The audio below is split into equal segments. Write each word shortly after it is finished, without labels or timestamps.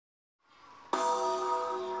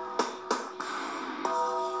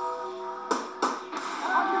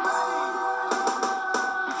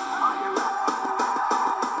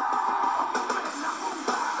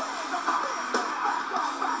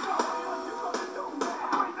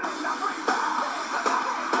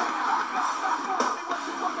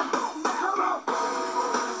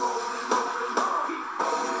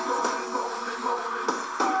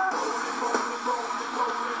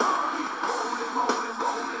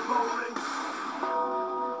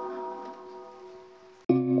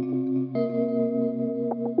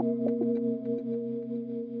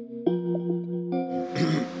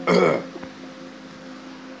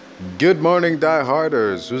Good morning,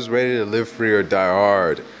 die-harders. Who's ready to live free or die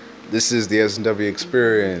hard? This is the S&W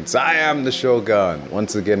EXPerience. I am the Shogun.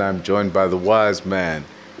 Once again, I'm joined by the wise man.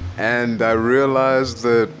 And I realized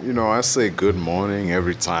that, I say good morning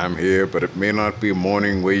every time here, but it may not be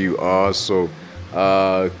morning where you are. So,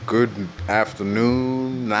 good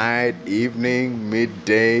afternoon, night, evening,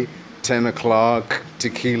 midday, 10 o'clock,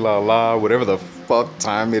 tequila la, whatever the fuck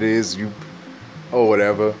time it is, or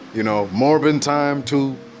whatever. Morbin time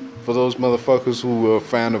too. For those motherfuckers who are a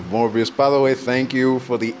fan of Morbius. By the way, thank you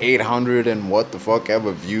for the 800 and what the fuck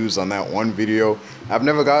ever views on that one video. I've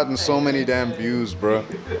never gotten so many damn views, bro.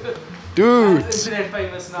 Dude. Internet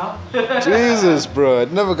famous now. Jesus, bro.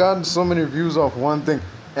 I'd never gotten so many views off one thing.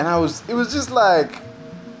 And it was just like,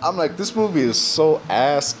 I'm like, this movie is so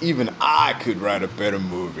ass. Even I could write a better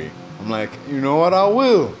movie. I'm like, you know what? I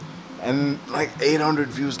will. And like 800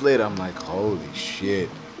 views later, I'm like, holy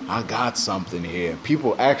shit. I got something here.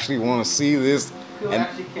 People actually want to see this. People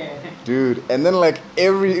actually care. Dude, and then like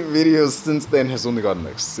every video since then has only gotten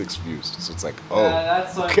like 6 views. So it's like, oh,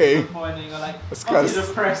 that's so okay. disappointing. Or like, that's kind of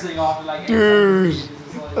depressing after like. Dude,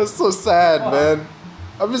 like, that's so sad, man.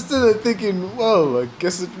 I'm just sitting there thinking, well, I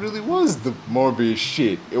guess it really was the Morbius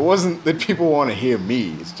shit. It wasn't that people want to hear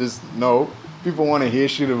me. It's just people want to hear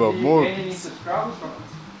shit about Morbius. Did you gain any subscribers from it?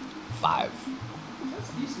 5. That's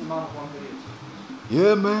a decent amount of one video.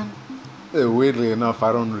 Yeah, man. Yeah, weirdly enough,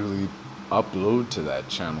 I don't really upload to that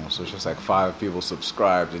channel, so it's just like 5 people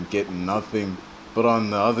subscribed and getting nothing. But on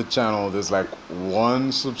the other channel, there's like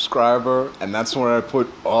 1 subscriber, and that's where I put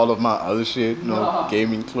all of my other shit,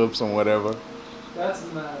 gaming clips and whatever. That's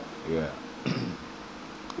mad. Yeah.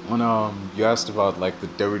 When you asked about like the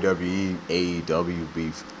WWE AEW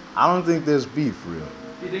beef, I don't think there's beef really.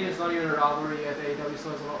 Do you think it's not even a rivalry at AEW, so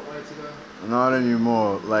there's a lot way to go? Not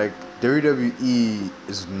anymore. Like, WWE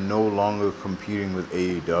is no longer competing with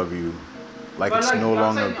AEW. Like, but it's no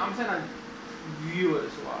longer... I'm saying like,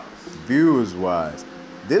 viewers-wise. Viewers-wise.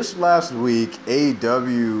 This last week,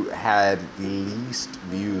 AEW had the least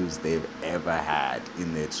views they've ever had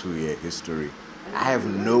in their 2-year history. I have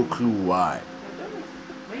no clue why.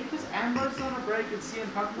 Wait, because Amber's on a break and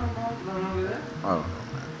CM Punk no longer there? I don't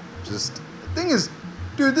know, man. Just, the thing is...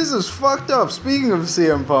 Dude, this is fucked up. Speaking of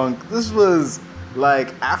CM Punk, this was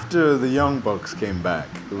like after the Young Bucks came back.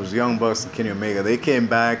 It was Young Bucks and Kenny Omega. They came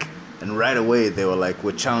back and right away they were like,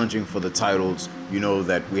 we're challenging for the titles,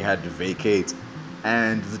 that we had to vacate.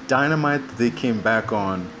 And the Dynamite that they came back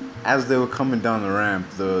on, as they were coming down the ramp,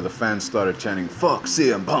 the fans started chanting, fuck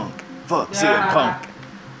CM Punk, fuck CM Punk.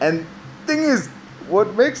 And thing is,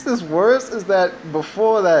 what makes this worse is that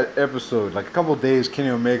before that episode, like a couple of days, Kenny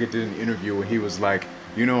Omega did an interview where he was like,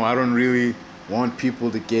 I don't really want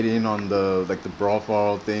people to get in on the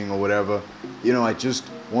brawl thing or whatever. I just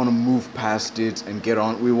want to move past it and get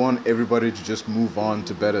on. We want everybody to just move on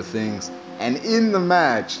to better things. And in the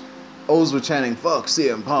match, O's were chanting, fuck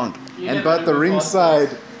CM Punk. And but the ringside,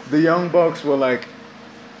 the Young Bucks were like,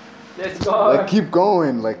 let's go. Like, keep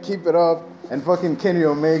going, like, keep it up. And fucking Kenny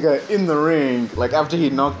Omega in the ring, like after he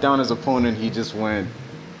knocked down his opponent, he just went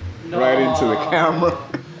right into the camera.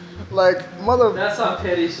 Like, That's some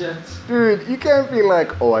petty shit. Dude, you can't be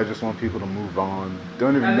like, oh, I just want people to move on.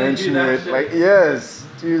 Don't even mention it. Shit. Like, yes,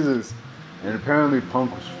 Jesus. And apparently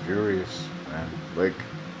Punk was furious, man. Like,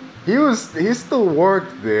 he still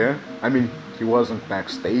worked there. I mean, he wasn't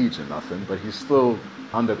backstage or nothing, but he's still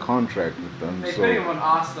under contract with them. They put him on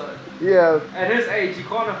ass though. Yeah. At his age, you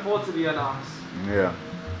can't afford to be an ass. Yeah.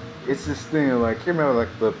 It's this thing of like, you remember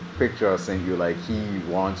like the picture I sent you, like he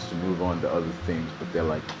wants to move on to other things, but they're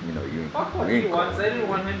like, you ain't. Fuck what he wants. They didn't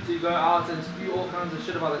want him to go out and spew all kinds of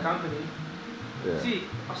shit about the company. Yeah. See,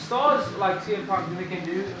 stars like CM Punk, they can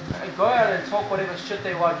do, go out and talk whatever shit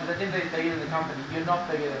they want, because they think they're bigger than the company. You're not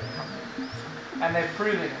bigger than the company. And they're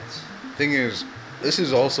proving it. Thing is, this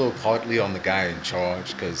is also partly on the guy in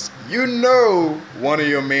charge, because one of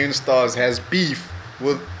your main stars has beef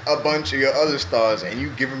with a bunch of your other stars, and you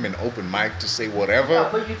give him an open mic to say whatever. Yeah,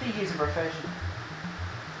 but you think he's a professional?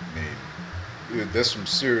 Dude, there's some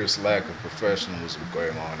serious lack of professionalism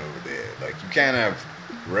going on over there. Like, you can't have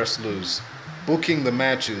wrestlers booking the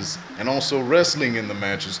matches and also wrestling in the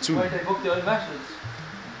matches too. Wait, they book their own matches?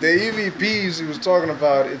 The EVPs he was talking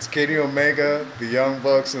about, it's Kenny Omega, the Young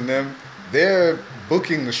Bucks, and them. They're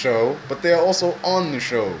booking the show, but they're also on the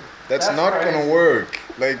show. That's not crazy. Gonna work.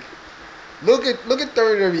 Like, look at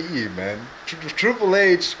WWE, man. Triple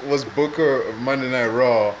H was booker of Monday Night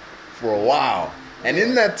Raw for a while, and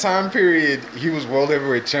in that time period, he was World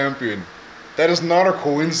Heavyweight Champion. That is not a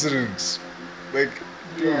coincidence. Like,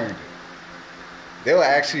 dude. There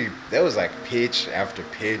was like pitch after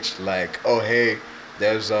pitch, like, oh hey,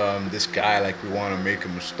 there's this guy, like, we want to make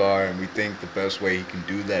him a star, and we think the best way he can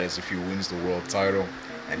do that is if he wins the world title.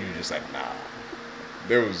 And he was just like, nah.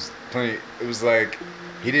 There was plenty. It was like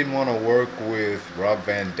he didn't want to work with Rob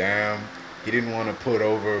Van Dam. He didn't want to put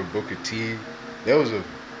over Booker T. There was a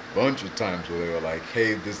bunch of times where they were like,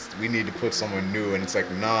 hey, we need to put someone new. And it's like,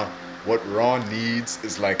 nah, what Raw needs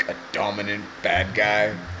is like a dominant bad guy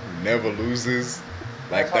who never loses.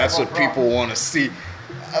 Like, that's what people want to see.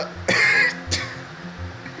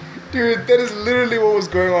 Dude, that is literally what was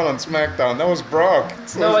going on SmackDown. That was Brock.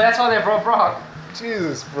 So no, that's why they brought Brock.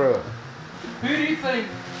 Jesus, bro. Who do you think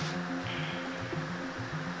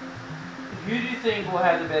will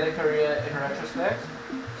have the better career in retrospect?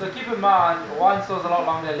 So keep in mind, one still has a lot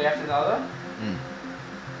longer left than the other.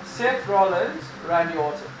 Seth Rollins, Randy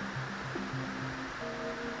Orton.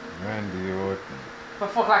 Randy Orton. But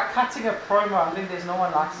for like cutting a promo, I think there's no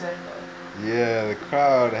one like Seth though. Yeah, the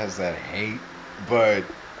crowd has that hate, but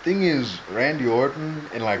thing is, Randy Orton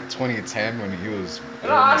in like 2010 when he was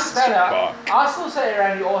I understand that. I'll still say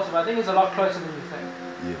Randy Orton, but I think it's a lot closer than you think.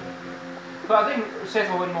 Yeah. But I think Seth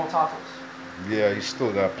will win more titles. Yeah, he's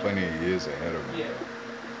still got plenty of years ahead of him. Yeah.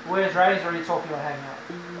 Whereas Randy's already talking about hanging out.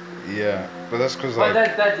 Yeah, but that's because like...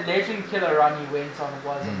 But that Legend Killer run he went on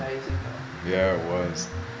was amazing though. Yeah, it was.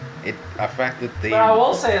 A fact that they... But I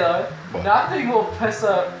will say though, nothing will piss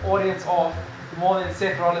an audience off more than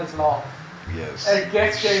Seth Rollins' laugh. Yes. It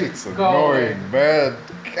gets them Shit's annoying, man.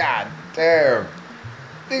 God damn.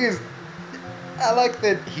 Thing is, I like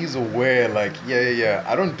that he's aware, like, yeah,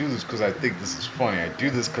 I don't do this because I think this is funny. I do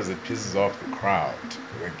this because it pisses off the crowd.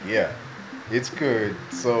 Like, yeah, it's good.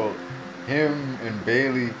 So, him and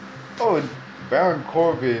Bailey... Oh, and Baron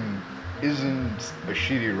Corbin isn't a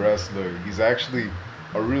shitty wrestler. He's actually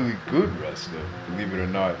a really good wrestler, believe it or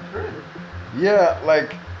not. Really? Yeah,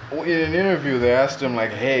 like... In an interview, they asked him,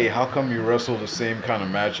 like, hey, how come you wrestle the same kind of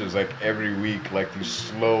matches, like, every week, like, these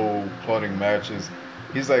slow, plodding matches?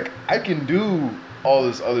 He's like, I can do all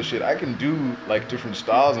this other shit. I can do, like, different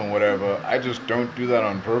styles and whatever. I just don't do that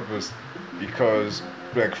on purpose because,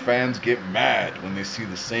 like, fans get mad when they see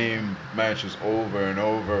the same matches over and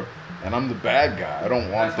over. And I'm the bad guy. I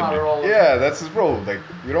don't want them to... Yeah, that's his role. Like,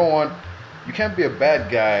 you can't be a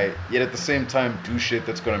bad guy, yet at the same time do shit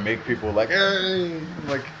that's gonna make people like, hey,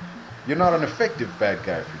 like, you're not an effective bad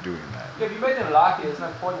guy for doing that. Yeah, if you make them like it, there's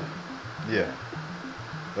no point. Yeah.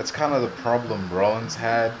 That's kind of the problem Rollins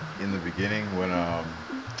had in the beginning when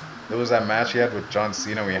there was that match he had with John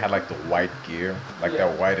Cena where he had like the white gear, like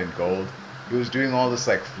that white and gold. He was doing all this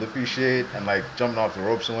like flippy shit and like jumping off the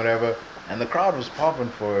ropes and whatever, and the crowd was popping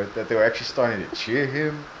for it, that they were actually starting to cheer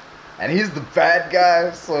him. And he's the bad guy,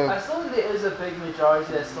 so... I still think there is a big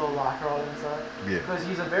majority that still like Rollins, though. Yeah. Because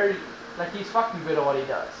he's he's fucking good at what he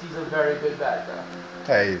does. He's a very good bad guy.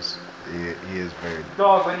 Yeah, he is very good.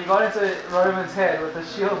 Dog, when he got into Roman's head with the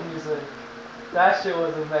Shield music, that shit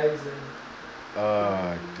was amazing.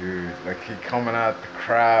 Oh, dude. Like, he coming out the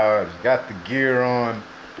crowd, got the gear on.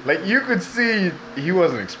 Like, you could see he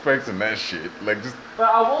wasn't expecting that shit. Like, just... But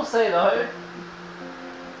I will say, though...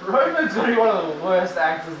 Roman's gonna be one of the worst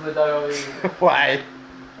actors in the WWE. Why?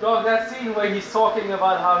 Dog, that scene where he's talking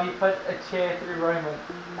about how he put a chair through Roman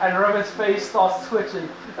and Roman's face starts twitching.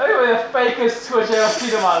 That was the fakest twitch I've ever seen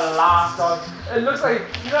in my life, dog. It looks like,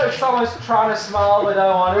 you know, if someone's trying to smile but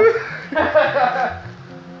don't want to.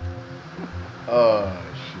 Oh,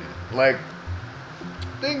 shit. Like,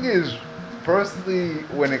 thing is, personally,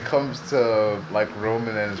 when it comes to, like,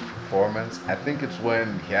 Roman and his performance, I think it's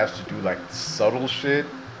when he has to do, like, subtle shit.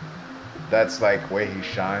 That's like where he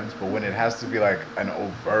shines. But when it has to be like an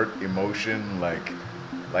overt emotion, like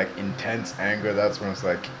intense anger, that's when it's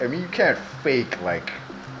like, I mean, you can't fake like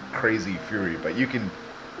crazy fury, but you can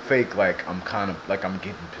fake like I'm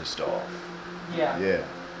getting pissed off. Yeah. Yeah.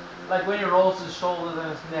 Like when he rolls his shoulders and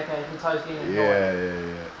his neck and you can tell he's getting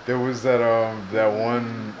annoyed. Yeah. There was that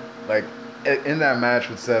one, like, in that match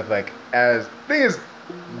with Seth, like, thing is,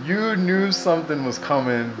 you knew something was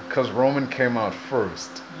coming because Roman came out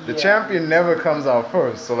first. The champion never comes out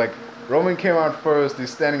first. So, like, Roman came out first, he's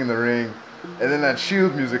standing in the ring, and then that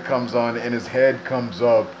Shield music comes on, and his head comes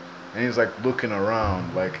up, and he's, like, looking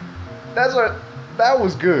around. Like, that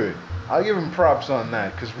was good. I'll give him props on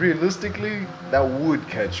that, because realistically, that would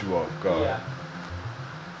catch you off guard. Yeah.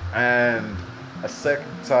 And a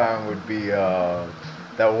second time would be that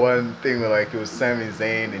one thing where, like, it was Sami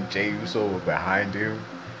Zayn and Jey Uso were behind him,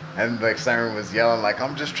 and, like, Sami was yelling, like,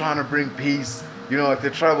 I'm just trying to bring peace. You know, like, the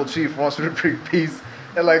tribal chief wants me to bring peace.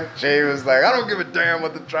 And, like, Jay was like, I don't give a damn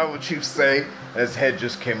what the tribal chief say. And his head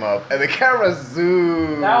just came up. And the camera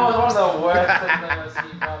zoomed. That was one of the worst things I've ever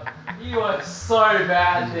seen, bro. He was so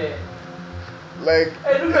bad there. Like,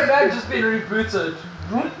 It looked like that just been rebooted.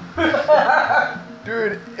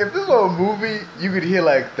 dude, if this were a movie, you could hear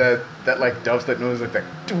like that like dubstep noise like that.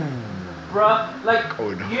 Bruh, like,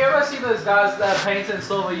 Oh, no. you ever see those guys that are painted in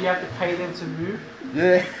silver, you have to pay them to move?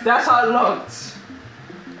 Yeah. That's how it looked.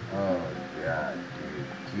 Oh god,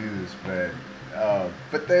 dude, Jesus, man.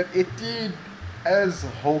 But then it did, as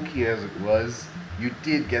hokey as it was, you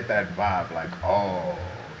did get that vibe, like, oh,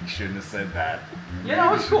 he shouldn't have said that. Yeah,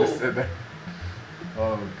 that was cool. Said that.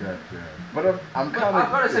 Oh god damn. But I'm kind of.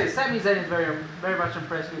 I've got to say, Sami Zayn is very much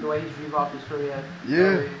impressed with the way he's revived his career.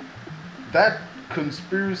 Yeah. That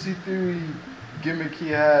conspiracy theory gimmick he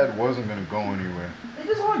had wasn't gonna go anywhere. He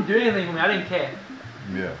just wasn't doing anything for me. I didn't care.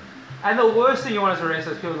 Yeah. And the worst thing you want as a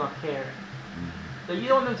wrestler is people not caring. So you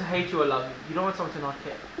don't want them to hate you or love you. You don't want someone to not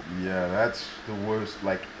care. Yeah, that's the worst.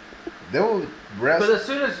 Like, they'll But as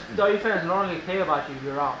soon as WWE fans no longer care about you,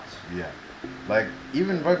 you're out. Yeah. Like,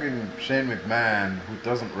 even fucking Shane McMahon, who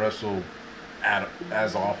doesn't wrestle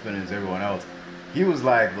as often as everyone else, he was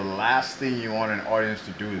like, the last thing you want an audience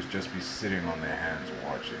to do is just be sitting on their hands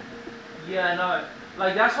watching. Yeah, no.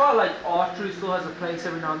 Like, that's why, like, R-Truth still has a place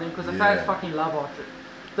every now and then, because the fans fucking love R-Truth.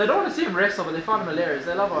 They don't want to see him wrestle, but they find him hilarious.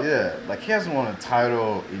 They love R-Truth. Yeah, like, he hasn't won a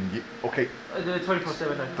title in... Okay. The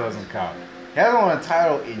 24/7 doesn't count. He hasn't won a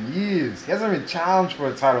title in years. He hasn't been challenged for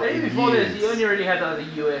a title in years. Before this, he only really had the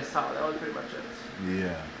US title. That was pretty much it.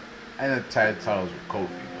 Yeah. And the tag titles with Kofi,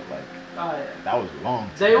 but, like... Oh, yeah. That was a long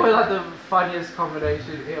time. They were like the funniest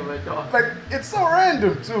combination ever done. Like, it's so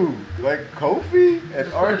random too. Like, Kofi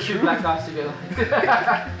and R-Truth. Two black guys together.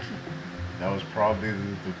 That was probably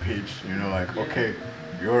the pitch, you know, like, okay,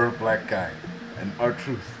 you're a black guy. And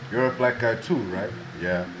R-Truth, you're a black guy too, right?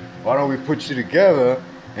 Yeah. Why don't we put you together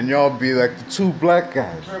and y'all be like the two black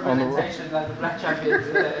guys on the road? Like the black champions.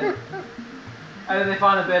 And then they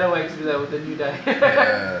found a better way to do that with the New Day.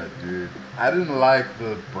 Yeah, dude. I didn't like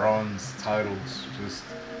the bronze titles. Just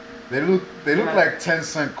they look like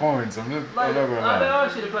 10-cent coins. I'm not gonna lie. They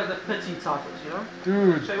actually look like the pity titles, you know?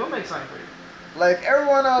 Dude. Shay, what makes something for you? Like,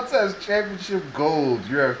 everyone else has championship gold.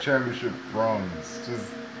 You have championship bronze.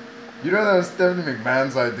 Just, you know that was Stephanie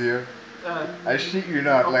McMahon's idea? I shit you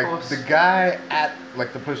not. Like, course. the guy at,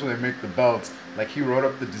 like, the place where they make the belts, like, he wrote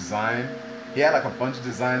up the design. He had, like, a bunch of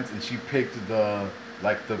designs, and she picked the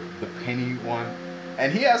penny one.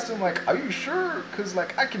 And he asked him, like, are you sure? Because,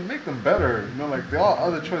 like, I can make them better. You know, like, there are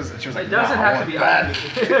other choices. And she was like, it doesn't have to be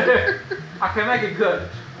ugly. I can make it good.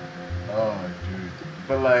 Oh, dude.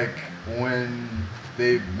 But, like, when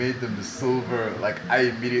they made them the silver, like, I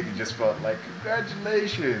immediately just felt like,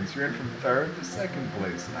 congratulations, you're in from third to second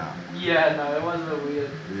place now. Yeah, no, it wasn't a weird.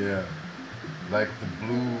 Yeah. Like, the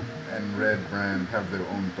blue and red brand have their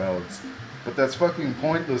own belts. But that's fucking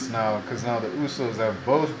pointless now, because now the Usos have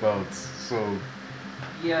both belts, so...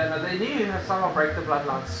 Yeah, no, they need to have someone break the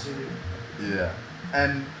bloodline soon. Yeah.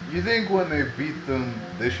 And you think when they beat them,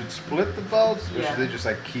 they should split the belts, or should they just,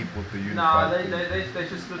 like, keep with the unified? No, they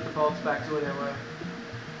should split the belts back to where they were.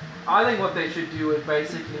 I think what they should do is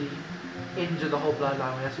basically injure the whole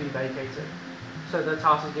bloodline when it has to be vacated. So the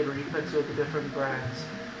titles get reput to the different brands.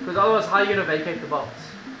 Because otherwise, how are you going to vacate the belts?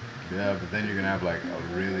 Yeah, but then you're going to have, like,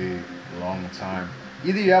 a really long time.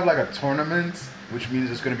 Either you have, like, a tournament, which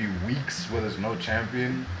means it's going to be weeks where there's no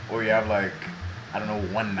champion, or you have, like, I don't know,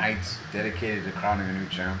 one night dedicated to crowning a new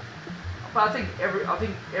champ. But I think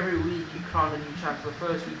every week you crown a new champ. So the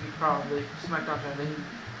first week you crown the SmackDown champ,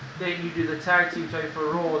 then you do the tag team champion for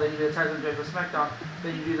Raw, then you do the tag team champion for SmackDown,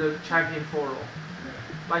 then you do the champion for Raw.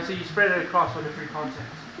 Like, so you spread it across for different content.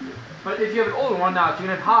 But if you have it all in one night, you're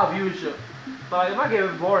gonna have high viewership. But it might get a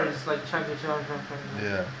bit boring. It's like champion.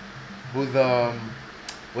 Yeah. With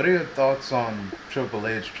what are your thoughts on Triple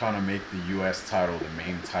H trying to make the US title the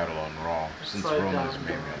main title on Raw, since so Roman is dumb,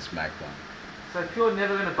 mainly on SmackDown? So people are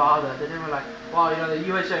never gonna bother. They're never like, wow, you know,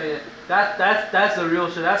 the US champion. That's the real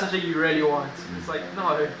shit. That's the shit you really want. It's like,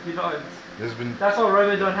 no, you don't. That's why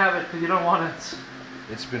Roman don't have it, because you don't want it.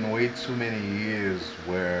 It's been way too many years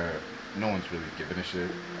where no one's really giving a shit.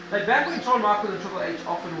 Like back when Shawn Michaels and Triple H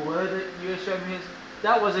often were the US champions,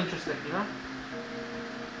 that was interesting, you know?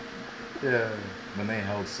 Yeah, when they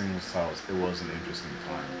held singles titles, it was an interesting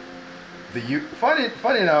time.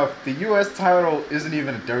 Funny enough, the US title isn't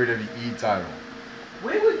even a WWE title.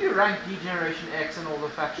 Where would you rank D-Generation X and all the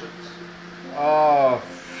factions?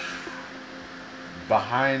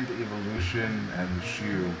 Behind Evolution and the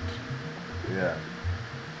Shield. Yeah.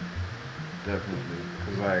 Definitely.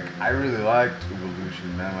 Because, like, I really liked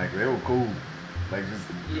Evolution, man. Like, they were cool. Like, just...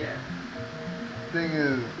 Yeah. Thing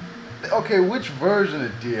is... Okay, which version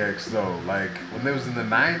of DX, though? Like, when it was in the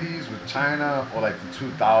 90s with China, or, like, the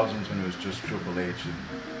 2000s when it was just Triple H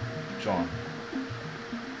and Shawn?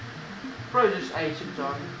 Probably just H and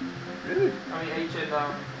John. Really? I mean H and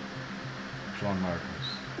Shawn Michaels.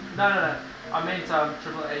 No. I meant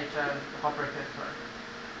Triple H and Heartbreaker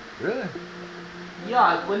Kid. Really?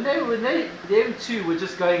 Yeah, when them two were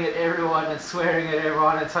just going at everyone and swearing at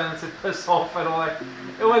everyone and telling them to piss off and all that,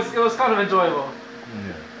 it was kind of enjoyable.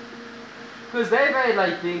 Yeah. Because they made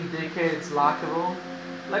like being dickheads likable.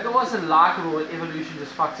 Like it wasn't likable when Evolution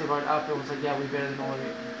just fucked everyone up and was like, yeah, we better than all of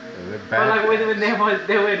you. Yeah, But like when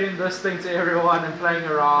they were doing this thing to everyone and playing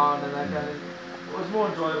around and that kind of, it was more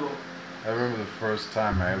enjoyable. I remember the first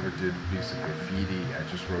time I ever did a piece of graffiti, I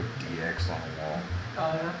just wrote DX on a wall.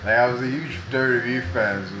 Oh yeah? Like, I was a huge WWE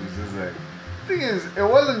fan, so it was just like... The thing is, it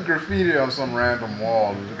wasn't graffiti on some random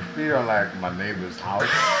wall. It was graffiti on, like, my neighbor's house.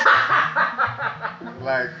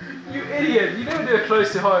 Like... You idiot! You never do it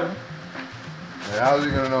close to home. Like, how's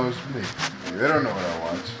he gonna know it's me? Like, they don't know what I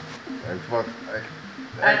watch. Like, fuck, like...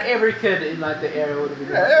 And every kid in, like, the area would have been...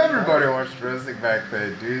 Yeah, everybody watched wrestling back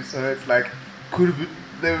then, dude. So it's like, could have been...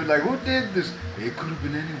 They were like, who did this? It could have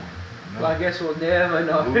been anyone. No. Well, I guess we'll never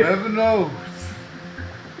know. We'll never know.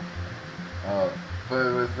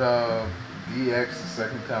 But with DX the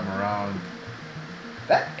second time around,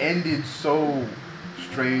 that ended so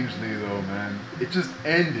strangely though, man. It just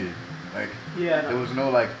ended. Like, Yeah, no. there was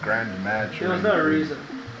no like grand match. There or was no anything. reason.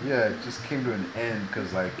 Yeah, it just came to an end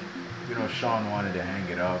because like, you know, Shawn wanted to hang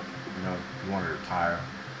it up. You know, he wanted to retire.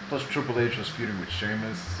 Plus Triple H was feuding with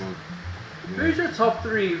Sheamus, so. Yeah. Who's your top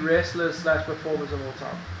 3 wrestlers / performers of all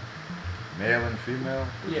time? Male and female? Or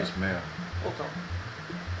Yeah. just male? All time.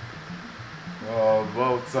 Oh, of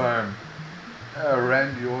all time.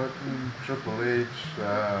 Randy Orton, Triple H,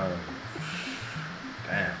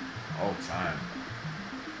 damn, all time.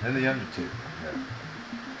 And The Undertaker, yeah.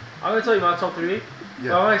 I'm gonna tell you my top 3. Yeah. But I'm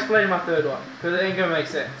gonna explain my third one because it ain't gonna make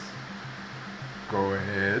sense. Go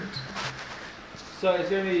ahead. So it's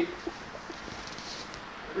gonna be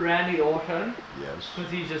Randy Orton Yes.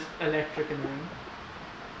 because he's just electric in the ring.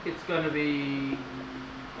 It's gonna be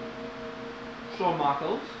Shawn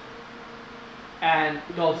Michaels and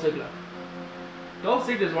Dolph Ziggler. Dolph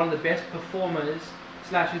Ziggler is one of the best performers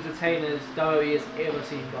 / entertainers WWE has ever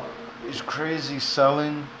seen go. He's crazy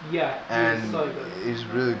selling, Yeah, he and is so good. he's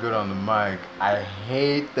really good on the mic. I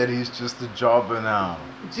hate that he's just a jobber now.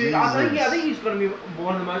 Dude, I think Jesus. he's gonna be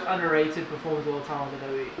one of the most underrated performers of all time on the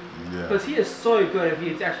WWE. Yeah. Because he is so good if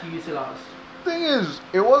he's actually utilized. Thing is,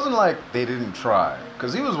 it wasn't like they didn't try,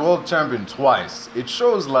 because he was world champion twice. It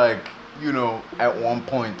shows like, you know, at one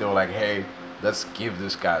point they were like, hey, let's give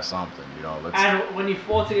this guy something, you know, let's... And when he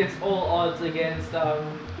fought against all odds against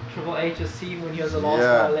Triple H's team when he was the last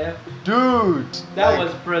Yeah. guy left, Dude! that like,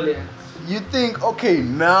 was brilliant. You think, okay,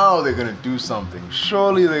 now they're gonna do something.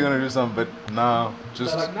 Surely they're gonna do something, but no,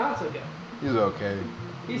 just... But like, nah, it's okay. He's okay.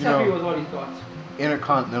 He's You happy know, with what he's got.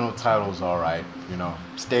 Intercontinental title's alright, you know,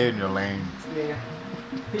 stay in your lane. Yeah.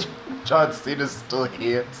 John Cena's still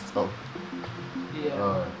here, so... Yeah.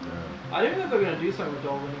 Oh, damn. I didn't know they were gonna do something with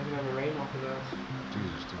Dolph and he's gonna have a reign after that.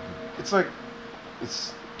 Jesus, dude. It's like,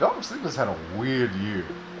 Dolph Ziggler's had a weird year.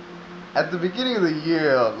 At the beginning of the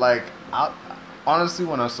year, like, honestly,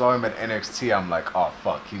 when I saw him at NXT, I'm like, oh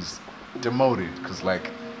fuck, he's demoted, because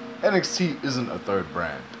like, NXT isn't a third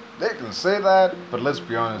brand. They can say that, but let's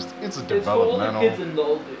be honest, it's a developmental. It's for all the kids and the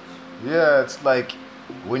old dudes. Yeah, it's like,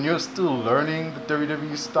 when you're still learning the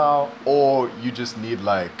WWE style, or you just need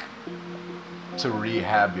like, to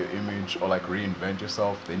rehab your image, or like reinvent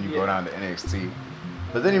yourself, then you go down to NXT.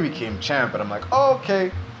 But then he became champ, and I'm like, oh,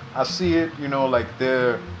 okay, I see it, you know, like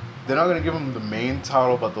they're not gonna give him the main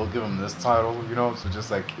title, but they'll give him this title, you know, so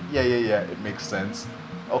just like, yeah, it makes sense.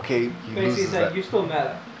 Okay, he Basically, loses it's like, that. you still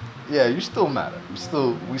matter. Yeah, you still matter. We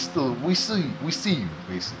see you,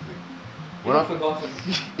 basically. You're not forgotten.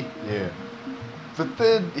 Yeah. But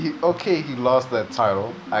then, he lost that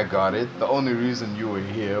title. I got it. The only reason you were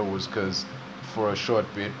here was because for a short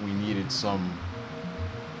bit we needed some,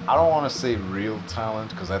 I don't want to say real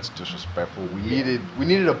talent because that's disrespectful. We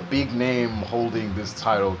needed a big name holding this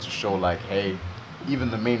title to show like, hey, even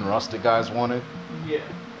the main roster guys want it. Yeah.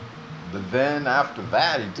 But then after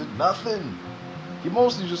that, he did nothing. He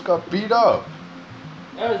mostly just got beat up.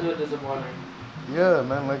 That was a bit disappointing. Yeah,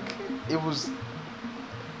 man, like, it was...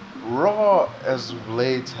 Raw, as of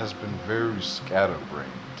late, has been very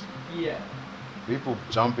scatterbrained. Yeah. People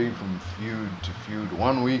jumping from feud to feud.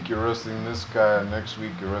 One week you're wrestling this guy, next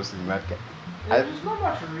week you're wrestling that guy. There's not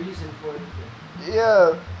much reason for anything.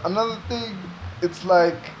 Yeah, another thing, it's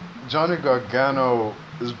like Johnny Gargano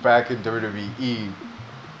is back in WWE,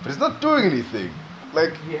 but he's not doing anything.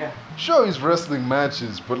 Like, Yeah. sure, he's wrestling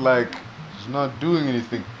matches, but like, he's not doing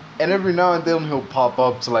anything. And every now and then he'll pop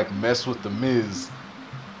up to like mess with the Miz.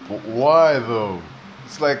 But why though?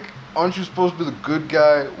 It's like, aren't you supposed to be the good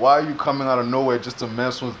guy? Why are you coming out of nowhere just to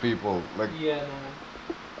mess with people? Like, Yeah,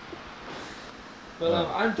 no. But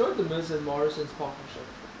I enjoyed the Miz and Morrison's partnership.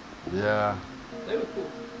 yeah, They were cool.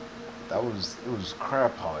 it was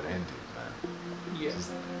crap how it ended, man. Yeah.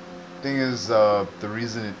 Thing is, the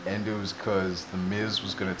reason it ended was because the Miz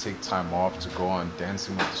was gonna take time off to go on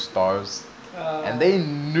Dancing with the Stars, and they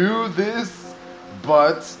knew this,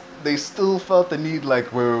 but they still felt the need.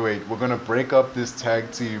 Like, wait, we're gonna break up this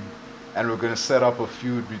tag team, and we're gonna set up a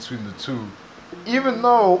feud between the two, even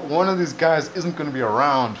though one of these guys isn't gonna be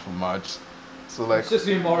around for much. So like, It's just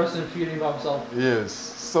me Morrison feuding by himself. yes.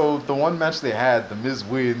 So the one match they had, the Miz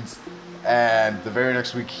wins, and the very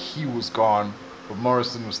next week he was gone, but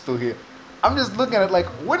Morrison was still here. I'm just looking at it like,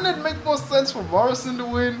 wouldn't it make more sense for Morrison to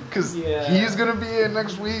win? Because he's going to be here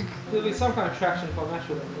next week. There'll be some kind of traction for a match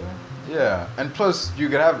with him, you know? Yeah, and plus you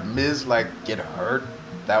could have Miz like get hurt.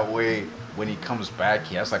 That way, when he comes back,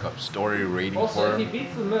 he has like a story rating Also, for him. if he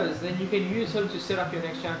beats the Miz, then you can use him to set up your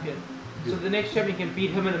next champion. So the next champion can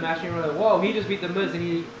beat him in a match, and you're like, "Whoa, he just beat the Miz,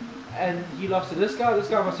 and he lost to this guy. This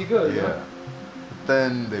guy must be good." Yeah. You know? But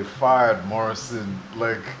then they fired Morrison.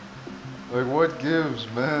 Like what gives,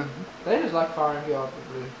 man? They just like firing you out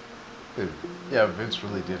of the blue. Yeah, Vince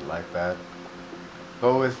really did like that.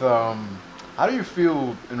 But with how do you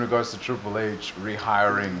feel in regards to Triple H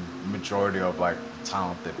rehiring majority of like the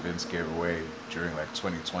talent that Vince gave away during like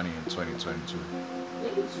 2020 and 2022? I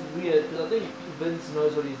think it's weird because I think Vince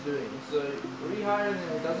knows what he's doing. So rehiring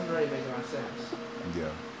him doesn't really make much sense. Yeah.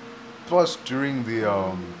 Plus, during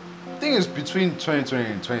the thing is, between 2020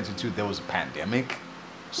 and 2022, there was a pandemic.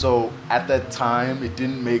 So at that time, it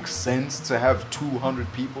didn't make sense to have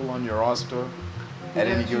 200 people on your roster at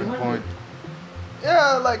any given point.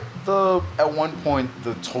 Yeah, like at one point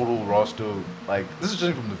the total roster, like, this is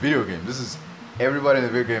just from the video game. This is everybody in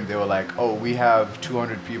the video game. They were like, oh, we have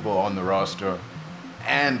 200 people on the roster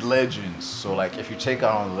and legends. So like if you take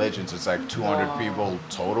out all the legends, it's like 200 people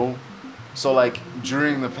total. So like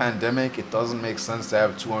during the pandemic, it doesn't make sense to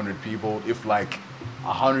have 200 people if like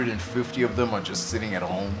 150 of them are just sitting at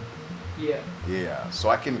home. Yeah. Yeah, so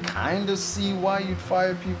I can kind of see why you'd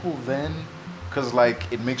fire people then. Because, like,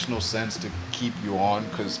 it makes no sense to keep you on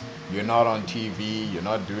because you're not on TV, you're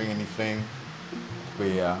not doing anything. But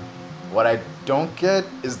yeah, what I don't get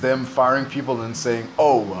is them firing people and saying,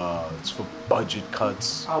 oh, it's for budget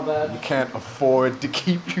cuts. How bad? You can't afford to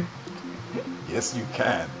keep you. Yes, you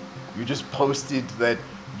can. You just posted that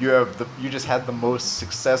you just had the most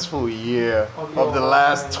successful year of the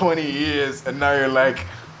last 20 years, and now you're like,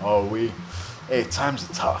 oh, hey, times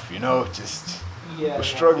are tough, you know, just... Yeah, we're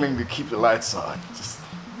struggling to keep the lights on. Just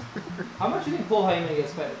how much do you think Paul Heyman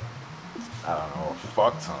gets paid? I don't know, a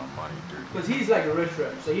fuck ton of money, dude. Because he's like a rich,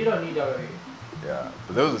 so you don't need WWE. Yeah,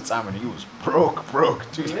 but there was a time when he was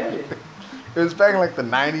broke, dude. Really? It was back in like the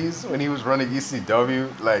 90s when he was running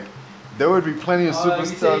ECW. Like, there would be plenty of superstars.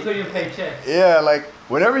 You said you couldn't even pay checks. Yeah, like,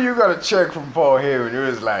 whenever you got a check from Paul Heyman, it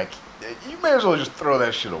was like, you may as well just throw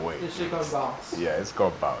that shit away. This shit gonna bounce. Yeah, it's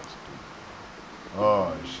gonna bounce.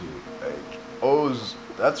 Oh, shit. Like,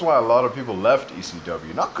 that's why a lot of people left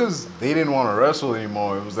ECW. Not because they didn't want to wrestle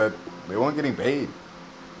anymore. It was that they weren't getting paid.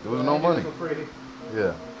 There was no money. For free.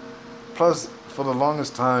 Yeah. Plus, for the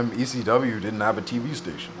longest time, ECW didn't have a TV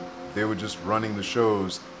station. They were just running the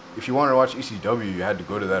shows. If you wanted to watch ECW, you had to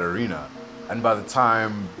go to that arena. And by the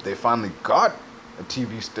time they finally got a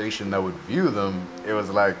TV station that would view them, it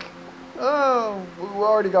was like, oh, we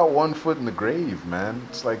already got one foot in the grave, man.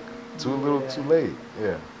 It's like too little, too late.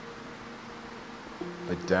 Yeah.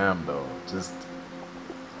 But damn though, just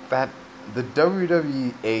that the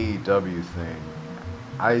WWE AEW thing,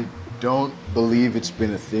 I don't believe it's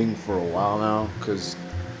been a thing for a while now, because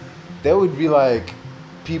there would be like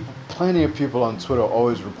plenty of people on Twitter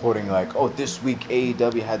always reporting like, oh, this week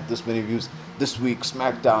AEW had this many views, this week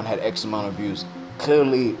SmackDown had X amount of views.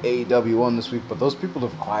 Clearly AEW won this week, but those people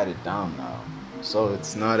have quieted down now, so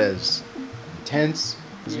it's not as intense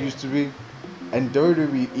as it used to be. And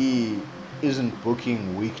WWE isn't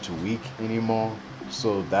booking week to week anymore,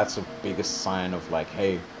 so that's a biggest sign of like,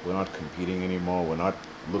 hey, we're not competing anymore, we're not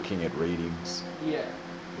looking at ratings. Yeah.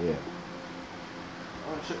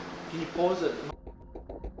 Oh shit, can you pause it?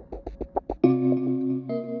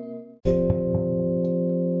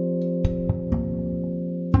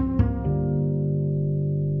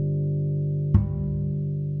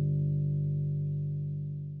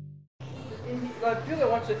 Like people that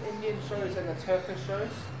watch the Indian shows and the Turkish shows,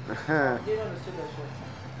 you don't understand that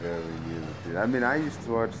shit. Yeah, we use it, dude. I mean, I used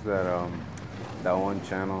to watch that that one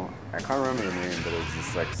channel. I can't remember the name, but it was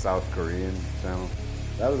this like South Korean channel.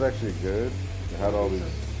 That was actually good. It had all these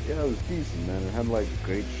Yeah, it was decent, man. It had like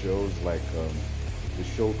great shows, like the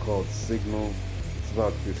show called Signal. It's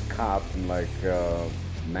about this cop in like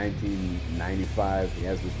 1995. He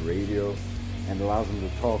has this radio and allows him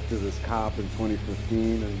to talk to this cop in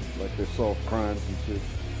 2015, and like they solve crimes and shit.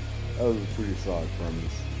 That was a pretty solid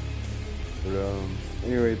premise. But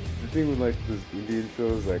anyway, the thing with like this Indian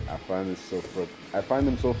shows, like I find them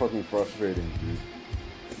so fucking frustrating, dude.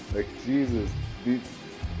 Like Jesus, dude,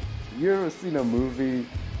 you ever seen a movie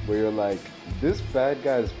where you're like, this bad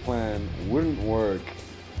guy's plan wouldn't work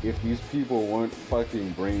if these people weren't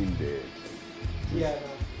fucking brain dead? Yeah. No.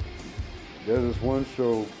 There's this one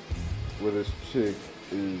show where this chick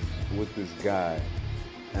is with this guy,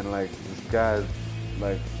 and like this guy,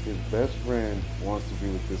 like his best friend wants to be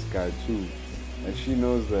with this guy too, and she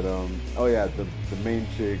knows that the main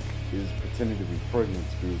chick is pretending to be pregnant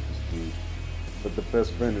to be with this dude, but the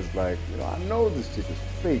best friend is like, I know this chick is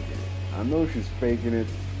faking it. I know she's faking it,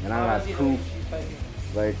 and I got proof.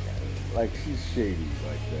 Like she's shady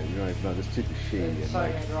like that. You know, like, no, this chick is shady. And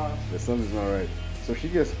like, there's something's not right. So she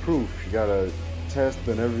gets proof. She got a test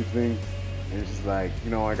and everything, and she's like,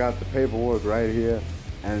 I got the paperwork right here.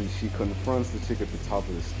 And she confronts the chick at the top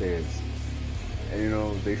of the stairs.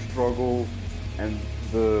 And they struggle, and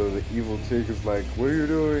the evil chick is like, what are you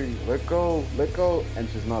doing? Let go. And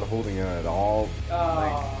she's not holding her at all.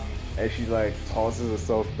 And she like tosses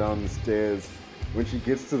herself down the stairs. When she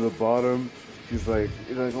gets to the bottom, she's like,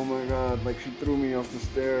 oh my god, like she threw me off the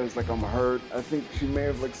stairs, like I'm hurt. I think she may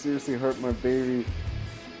have like seriously hurt my baby.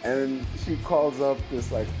 And she calls up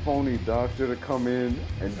this like phony doctor to come in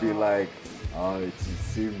and be like, it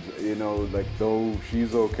seems, like though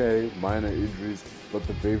she's okay, minor injuries, but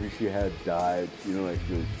the baby she had died, like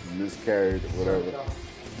she miscarried or whatever.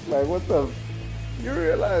 Like what the, you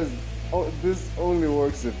realize this only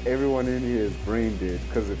works if everyone in here is brain dead,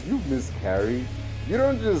 because if you miscarry, you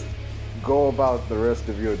don't just go about the rest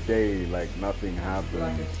of your day like nothing happened.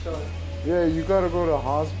 Like it's short. Yeah, you gotta go to the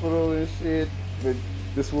hospital and shit, but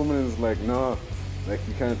this woman is like, no, like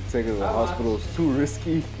you can't take her to the hospital, it's too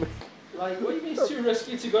risky. Like, what do you mean it's too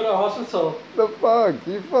risky to go to a hospital? The fuck?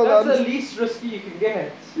 You fell That's down the least risky you can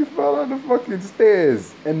get. You fell down the fucking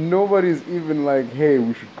stairs, and nobody's even like, hey,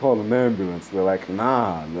 we should call an ambulance. They're like,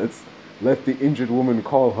 nah, let's let the injured woman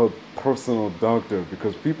call her personal doctor,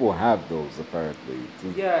 because people have those apparently.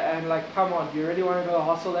 Yeah, and like, come on, you really want to go to the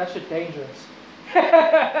hospital? That shit dangerous.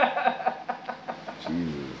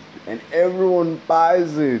 Jesus. And everyone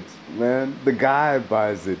buys it, man. The guy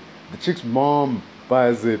buys it. The chick's mom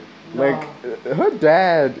buys it. No. Like, her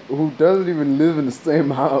dad, who doesn't even live in the same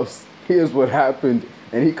house, hears what happened,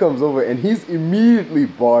 and he comes over, and he's immediately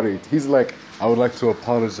bought it. He's like, I would like to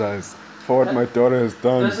apologize for what my daughter has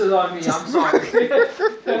done. This is on me, I'm sorry.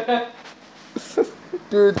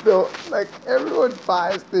 Dude, though, like, everyone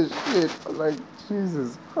buys this shit. Like,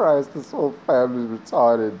 Jesus Christ, this whole family's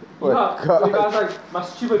retarded. Yeah, God. the guy's like, my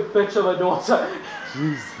stupid bitch of a daughter.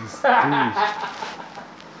 Jesus, dude.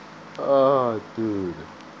 Oh, dude.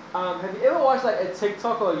 Have you ever watched like a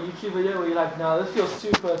TikTok or a YouTube video where you're like, no, this feels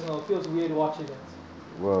too personal, it feels weird watching it?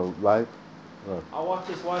 Well, like? I watched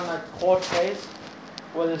this one like court case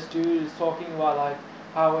where this dude is talking about like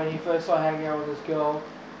how when he first started hanging out with this girl,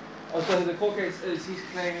 so the court case is he's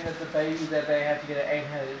claiming that the baby that they had to get ain't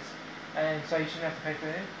his, and so he shouldn't have to pay for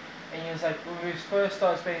it. And he was like, when we first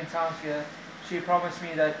started spending time together, she promised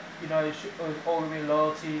me that, it was all gonna be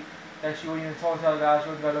loyalty, that she wouldn't even talk to other guys, she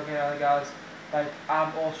wouldn't go looking at other guys. Like,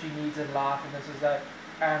 I'm all she needs in life, and this is that.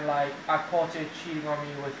 And like, I caught her cheating on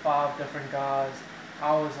me with 5 different guys.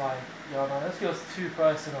 I was like, yo, man, this feels too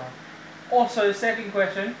personal. Also, the second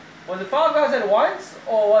question, was it 5 guys at once,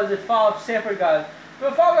 or was it 5 separate guys? If it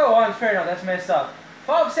was 5 guys at once, fair enough, that's messed up.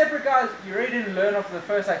 5 separate guys, you really didn't learn off the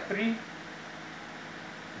first like 3?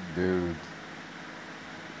 Dude.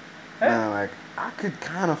 Huh? Man, like, I could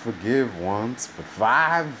kind of forgive once, but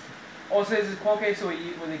 5? Also, there's this court case where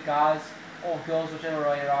the guys, or girls, whichever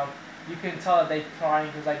way around, you can tell that they're crying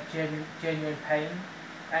because like genuine pain,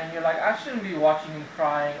 and you're like, I shouldn't be watching him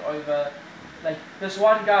crying over, like, this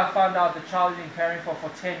one guy found out the child he's been caring for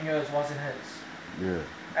 10 years wasn't his. Yeah.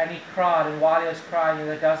 And he cried, and while he was crying,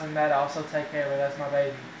 it doesn't matter, I'll still take care of it, that's my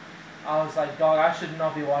baby. I was like, dog, I should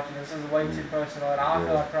not be watching this is way too personal, and I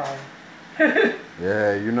feel like crying.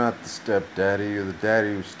 Yeah, you're not the stepdaddy, you're the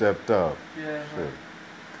daddy who stepped up. Yeah. Shit.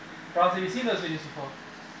 Ross, have you seen those videos before?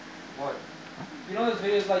 What? You know those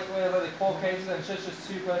videos like where like, the court cases and shit's just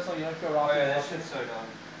too personal, you don't feel right. Oh yeah, that shit's so dumb.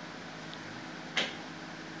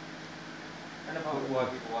 And about why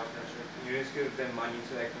people watch that shit. You just give them money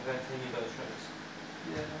so they can continue those shows.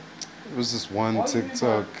 Yeah. It was this one Why do you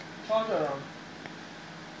TikTok. charger on?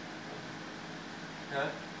 Huh?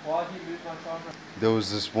 Why did you lose my camera? There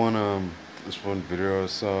was this one video I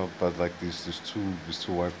saw about like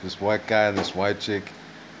this white guy and this white chick.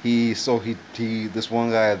 This one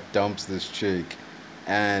guy dumps this chick,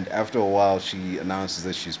 and after a while she announces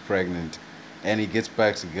that she's pregnant, and he gets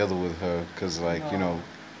back together with her because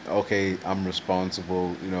okay, I'm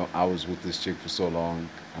responsible. I was with this chick for so long.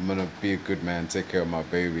 I'm gonna be a good man, take care of my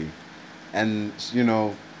baby. And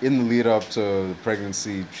in the lead up to the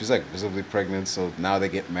pregnancy, she's like visibly pregnant, so now they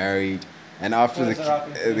get married. And after it's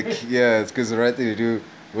because the right thing to do.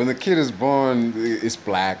 When the kid is born, it's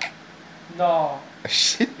black. No.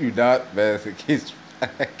 Shit, you not, man. The kid's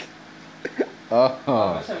black. Oh,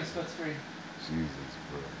 that's how he split screen. Jesus,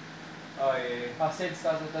 bro. Oh yeah. My sense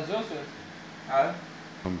does it. Does yours do it? Huh?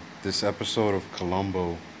 This episode of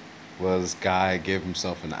Columbo, where this guy gave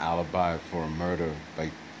himself an alibi for a murder by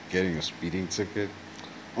getting a speeding ticket.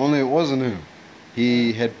 Only it wasn't him.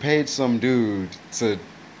 He had paid some dude to.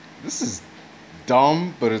 This is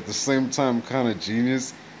dumb, but at the same time kind of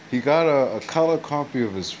genius. He got a color copy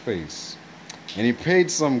of his face, and he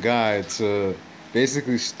paid some guy to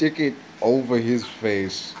basically stick it over his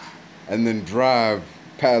face, and then drive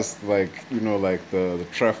past like the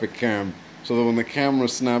traffic cam, so that when the camera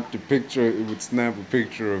snapped a picture, it would snap a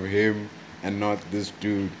picture of him and not this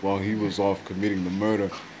dude while he was off committing the murder.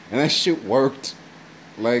 And that shit worked.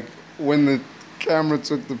 Like, when the camera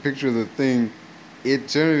took the picture of the thing, it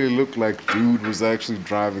generally looked like dude was actually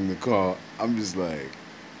driving the car. I'm just like,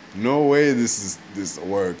 no way this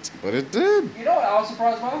worked. But it did. You know what I was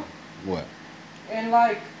surprised by? What? In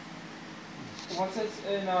like, what's it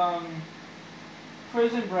in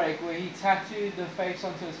Prison Break, where he tattooed the face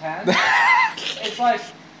onto his hand. It's like,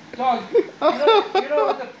 dog, you know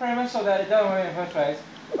what the premise of that, it doesn't really have her face.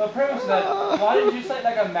 The premise of that, why didn't you say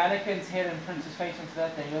like a mannequin's head and print his face into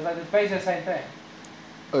that thing? It was like, it's basically the same thing.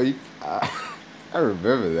 Oh, I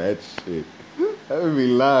remember that shit. That made me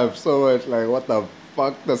laugh so much. Like, what the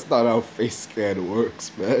fuck? That's not how face scan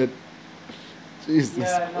works, man. Jesus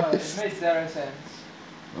Yeah, no, it Christ. made zero sense.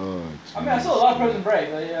 Oh, I mean, I saw a lot of Prison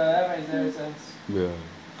Break, but yeah, that made zero sense. yeah,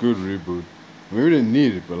 good reboot. I mean, we didn't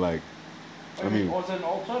need it, but like, I mean, was it an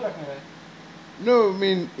old show back in the day? no, I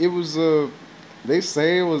mean, it was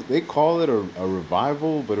they call it a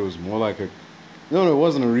revival, but it was more like no, it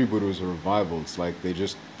wasn't a reboot, it was a revival. It's like they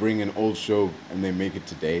just bring an old show and they make it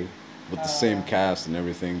today with the same cast and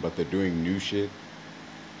everything, but they're doing new shit.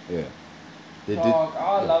 Yeah. They Dog, I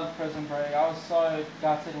yeah. love Prison Break. I was so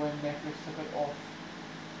gutted when Netflix took it off.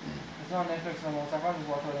 It's not on Netflix no more, so I can't just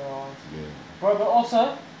watch whatever I want. Yeah. Bro, but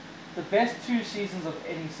also, the best 2 seasons of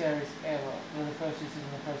any series ever were the first 2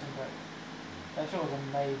 seasons of Prison Break. That show was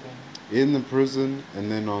amazing. In the prison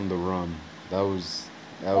and then on the run. That was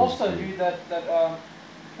Also, cool. dude, that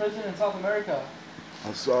prison in South America.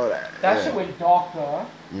 I saw that. That shit went dark, though.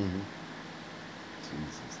 Mm-hmm.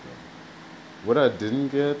 Jesus, though. What I didn't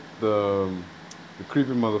get, the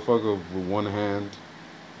creepy motherfucker with one hand,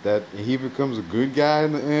 that he becomes a good guy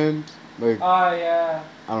in the end. Like, Oh, yeah.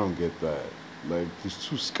 I don't get that. Like, he's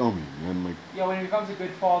too scummy, man. Like, Yeah, when he becomes a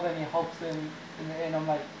good father and he helps them in the end, I'm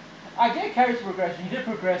like, I get character progression. He did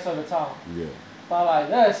progress over time. yeah. But, like,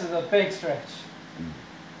 this is a big stretch.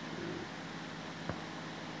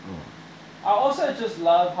 Oh. I also just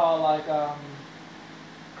love how, like,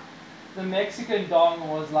 the Mexican Don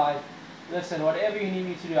was like, listen, whatever you need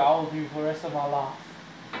me to do, I will do for the rest of my life.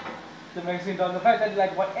 The Mexican Don, the fact that,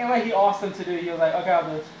 like, whatever he asked him to do, he was like, okay, I'll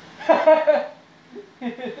do it.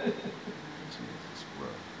 Jesus, bro.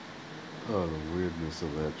 Oh, the weirdness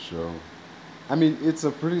of that show. I mean, it's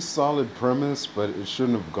a pretty solid premise, but it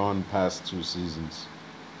shouldn't have gone past 2 seasons.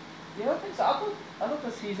 You don't think so? I thought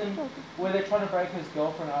the season where they're trying to break his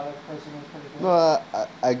girlfriend out of prison was pretty good. No,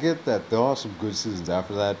 I get that. There are some good seasons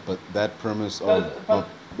after that, but that premise But yeah.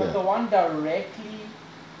 the one directly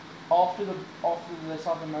after the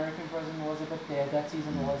South American prison was a bit dead. That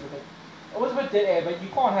season was a bit dead air, but you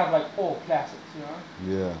can't have like all classics, you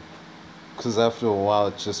know? Yeah. Because after a while,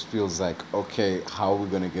 it just feels like, okay, how are we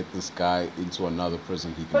going to get this guy into another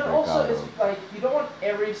prison he can But break also, out it's of? like, you don't want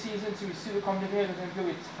every season to be super complicated because then people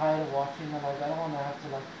get tired of watching them. Like, I don't want to have to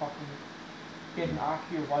like fucking get an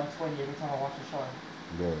IQ of 120 every time I watch a show.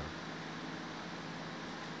 Yeah.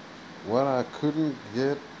 What I couldn't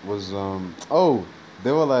get was,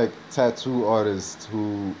 there were like tattoo artists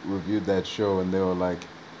who reviewed that show, and they were like,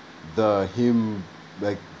 him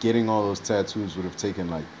getting all those tattoos would have taken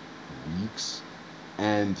like weeks,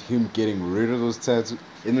 and him getting rid of those tattoos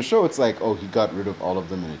in the show, it's like, oh, he got rid of all of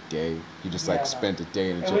them in a day. He just spent a day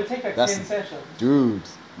in a It jail. would take like 10 sessions. Dude,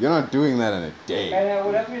 you're not doing that in a day. And it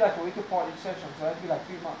would have to be like a week apart each session, so it would have to be like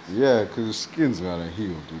 3 months. Yeah, because your skin's gotta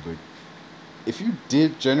heal, dude. Like, if you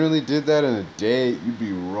generally did that in a day, you'd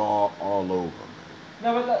be raw all over, man.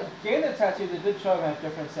 No, but like, getting the tattoo, they did show them at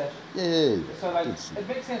different sessions. Yeah. So like, it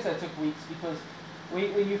makes sense that it took weeks because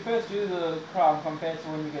when you first do the crown compared to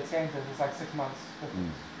when you get sentenced, it's like 6 months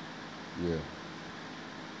difference. Yeah.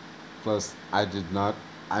 Plus, I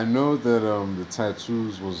know that the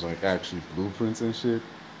tattoos was like actually blueprints and shit,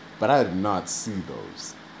 but I did not see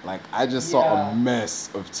those. Like, I just saw a mess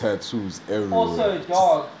of tattoos everywhere. Also,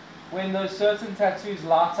 dog, when those certain tattoos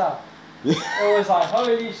light up, it was like,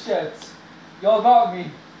 holy shit, y'all got me.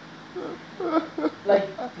 Like,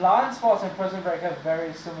 Blind Spots and Prison Break have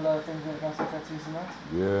very similar things when it comes to tattoos and that.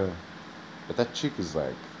 Yeah. But that chick is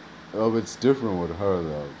like, it's different with her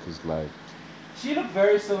though, because like, she looked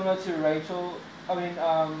very similar to Rachel. I mean,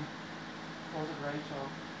 was it Rachel?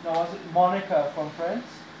 No, was it Monica from Friends?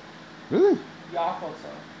 Really? Yeah, I thought so.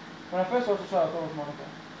 When I first watched the show, I thought it was Monica.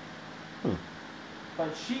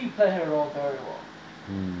 But she played her role very well.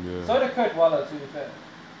 Yeah. So did Kurt Weller, to be fair.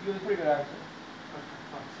 He was a pretty good actor.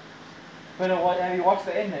 But have you watched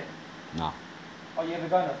the ending? Nah. Are you ever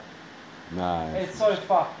gonna? Nah. It's so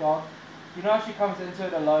fucked, dog. You know how she comes into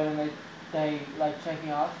it alone and they like checking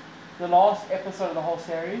out? The last episode of the whole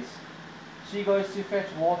series, she goes to fetch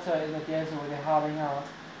water in the desert where they're hiding out,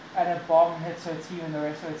 and a bomb hits her team and the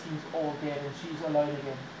rest of her team's all dead and she's alone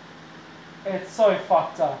again. It's so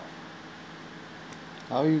fucked up.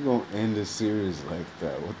 How are you gonna end a series like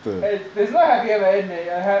that? What the? There's no happy ever ending,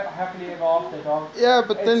 happily ever after, dog. Yeah,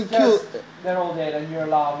 but then they're all dead and you're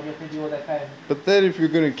alive and you have to deal with that pain. But then if you're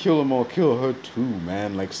gonna kill them all, kill her too,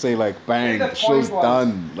 man. Like say like bang, the show's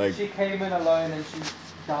done. Like she came in alone and she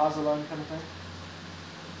dies alone, kind of thing.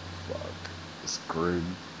 Fuck, it's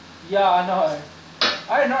grim. Yeah, I know.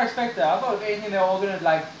 I did not expect that. I thought if anything they were all gonna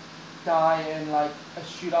like die in like a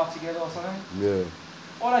shootout together or something. Yeah.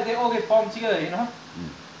 Or like they all get bombed together, you know?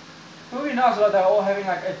 It would be nice like they're all having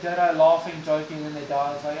like a dinner, laughing, joking when they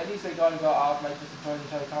die. It's like at least they gotta go out like just enjoying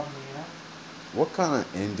each other's company, you know? What kind of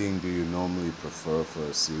ending do you normally prefer for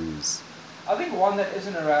a series? I think one that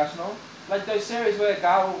isn't irrational. Like those series where a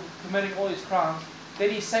guy will committing all these crimes, then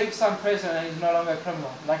he saves some prisoner and he's no longer a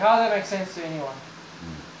criminal. Like how does that make sense to anyone?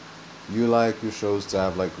 You like your shows to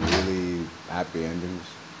have like really happy endings?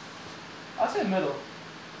 I'd say middle.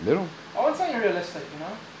 Middle? I want something realistic, you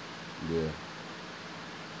know? Yeah.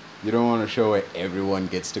 You don't want a show where everyone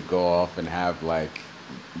gets to go off and have like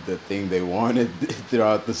the thing they wanted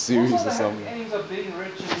throughout the series also, or something. Happy endings of being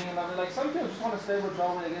rich and being lovely. Like some people just want a stable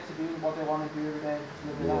job where they get to do what they want to do every day and just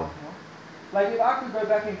live it out, you know? Like if I could go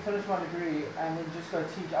back and finish my degree and then just go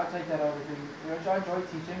teach, I'd take that over being rich. I enjoy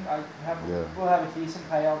teaching. We'll have a decent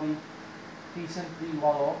pay. I'll be decently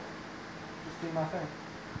well off. Just do my thing.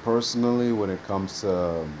 Personally, when it comes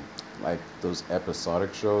to like those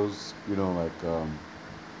episodic shows, like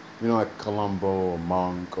Columbo or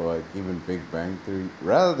Monk or like even Big Bang Theory,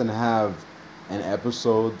 rather than have an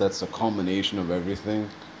episode that's a culmination of everything,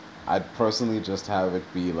 I'd personally just have it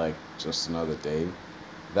be like just another day.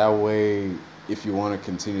 That way, if you want to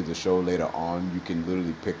continue the show later on, you can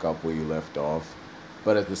literally pick up where you left off.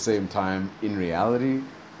 But at the same time, in reality,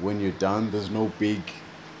 when you're done, there's no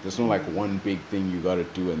like one big thing you gotta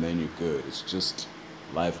do and then you're good. It's just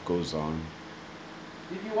life goes on.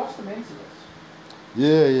 Did you watch The Mentalist?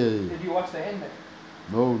 Yeah. Did you watch the ending?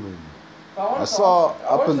 No. I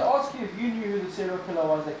wanted to ask you if you knew who the serial killer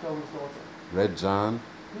was that killed his daughter. Red John.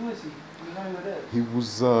 Who is he? Do you know who it is? He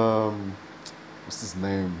was what's his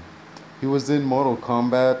name? He was in Mortal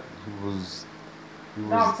Kombat.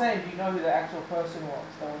 No, I'm saying, do you know who the actual person was?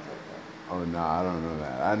 Oh no, I don't know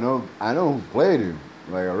that. I know who played him.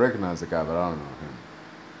 Like I recognize the guy, but I don't know him.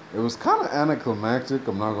 It was kind of anticlimactic.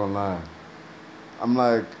 I'm not gonna lie. I'm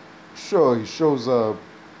like, sure, he shows up,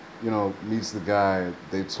 meets the guy,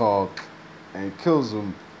 they talk, and kills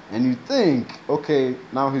him, and you think, okay,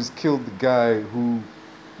 now he's killed the guy who,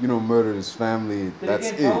 murdered his family. That's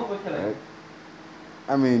it. Right?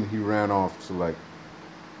 I mean, he ran off to like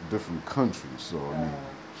different countries, so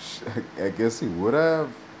I guess he would have.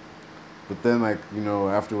 But then,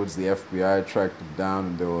 afterwards, the FBI tracked him down,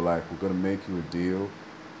 and they were like, "We're gonna make you a deal.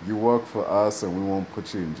 You work for us, and we won't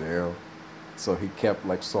put you in jail." So he kept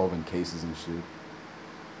like solving cases and shit.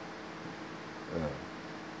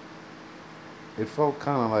 It felt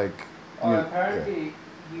kind of like. Apparently,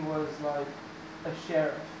 he was like a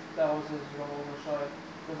sheriff. That was his role on the show.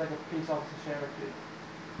 He was like a police officer sheriff too.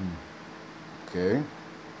 Okay.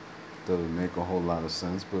 Doesn't make a whole lot of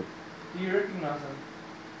sense, but. Do you recognize him?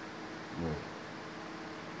 Wait.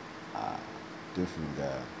 Different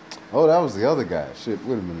guy. Oh, that was the other guy. Shit,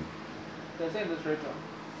 wait a minute. They say this Rachel.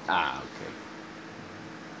 Okay.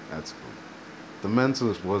 That's cool. The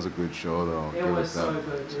Mentalist was a good show, though. It was so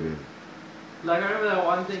good, dude. Like, I remember that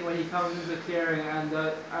one thing where he comes into the clearing and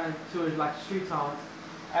to like shootouts,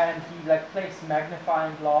 and he like placed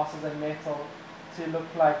magnifying glasses and metal to look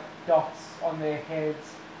like dots on their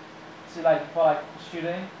heads to like for like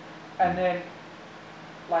shooting, and then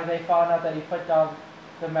like they found out that he put down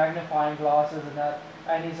the magnifying glasses and that,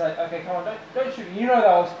 and he's like, okay, come on, don't shoot me. You know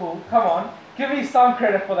that was cool. Come on, give me some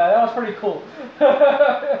credit for that. That was pretty cool.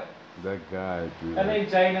 That guy, dude. And then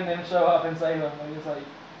Jane and them show up and save him, and he's like,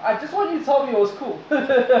 I just want you to tell me it was cool.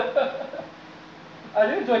 I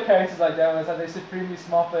do enjoy characters like that, where it's like they're supremely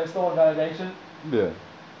smart, but they still want validation. Yeah.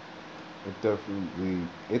 It definitely,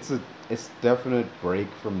 it's definite break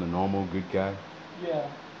from the normal good guy. Yeah.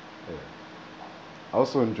 I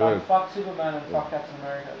also enjoy. Like, fuck Superman and fuck Captain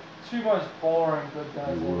America. Two most boring good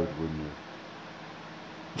guys. You would, wouldn't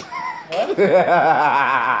you? What?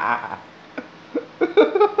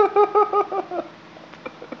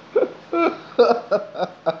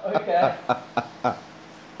 Okay.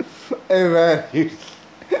 Hey man,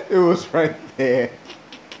 it was right there.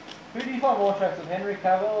 Who do you find more attractive, Henry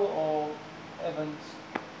Cavill or Evans?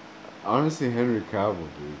 Honestly, Henry Cavill,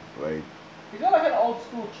 dude. Like, He's got like an old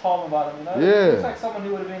school charm about him, you know? Yeah. He looks like someone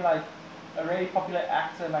who would have been like a really popular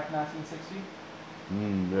actor in like 1960.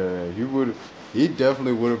 yeah, he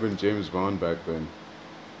definitely would have been James Bond back then.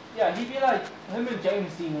 Yeah, he'd be like, him and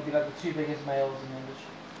James Dean would be like the two biggest males in the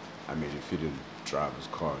industry. I mean, if he didn't drive his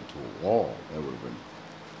car into a wall, that would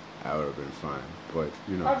have been fine. But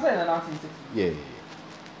you know, I'm saying the 1960s. yeah.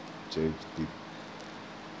 James Dean.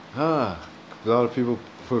 A lot of people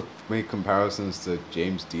make comparisons to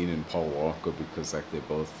James Dean and Paul Walker because like they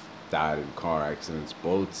both died in car accidents.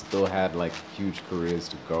 Both still had like huge careers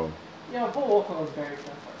to go. Yeah, Paul Walker was very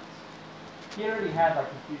different. He already had like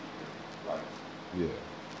a huge career. Like, Yeah.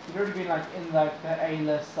 he'd already been like in like the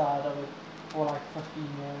A-list side of it for like 15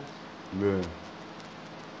 years. Yeah.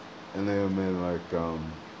 And then like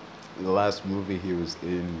the last movie he was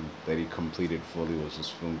in that he completed fully was this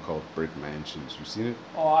film called Brick Mansions. You seen it?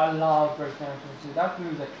 Oh, I love Brick Mansions, dude. That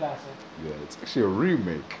movie's a classic. Yeah, it's actually a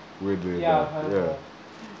remake with the Yeah, I've heard of it.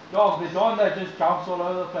 Dog, the Don that just jumps all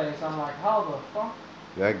over the place. I'm like, how the fuck?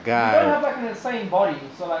 That You don't guy. have like an insane body,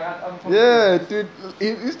 so like I'm confused. Yeah, dude,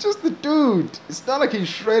 he's just the dude. It's not like he's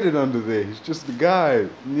shredded under there. He's just the guy.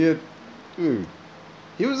 Yeah, dude.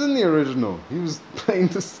 He was in the original. He was playing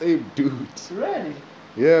the same dude. Really?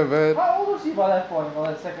 Yeah, man. How old was he by that point,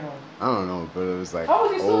 by that second one? I don't know, but it was like. How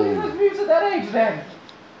was he still doing old. those moves at that age then?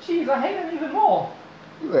 Jeez, I hate him even more.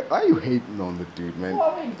 Like, why are you hating on the dude, man?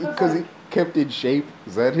 Well, I mean, Because he kept in shape.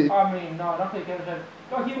 Is that it? I mean, no, not to get it.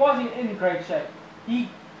 No, he wasn't in great shape. He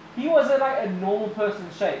was in like a normal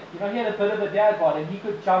person's shape. You know, he had a bit of a dad bod and he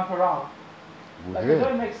could jump around. Like, it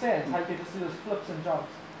don't make sense how he could just do those flips and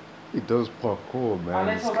jumps. He does parkour, man.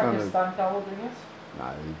 Unless it was It's like a stunt double doing it.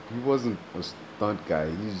 Nah, he wasn't a stunt guy.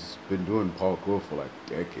 He's been doing parkour for like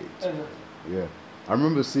decades. Is it? Yeah. I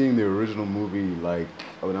remember seeing the original movie like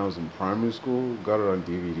when I was in primary school. Got it on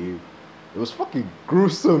DVD. It was fucking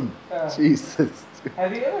gruesome. Yeah. Jesus.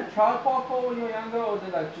 Have you ever tried parkour when you were younger, or was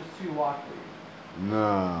it like just too wild for you?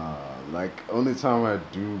 Nah, like only time I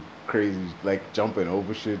do crazy like jumping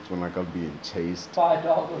over shit when like I'm being chased. By a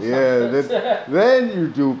dog or Yeah, something. then you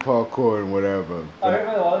do parkour and whatever. I But-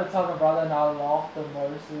 remember the one time my brother and I laughed the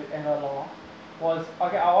most and I laughed was,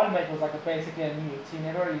 okay, our one mate was like basically a mute. He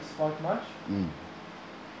never really spoke much. Mm.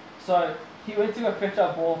 So he went to go fetch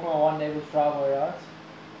a ball from our one neighbor's driveway, right?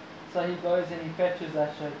 So he goes and he fetches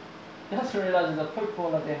that shit. He doesn't realize there's a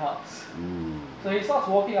football at their house. Ooh. So he starts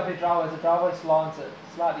walking up their driveway. The driveway slanted,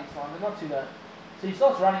 slightly slanted, not too bad. So he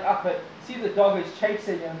starts running up it, sees the dog is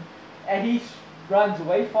chasing him, and he runs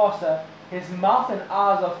way faster. His mouth and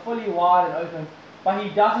eyes are fully wide and open, but he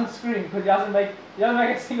doesn't scream because he doesn't make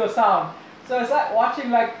a single sound. So it's like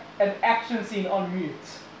watching like an action scene on mute.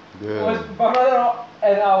 It Yeah. was my brother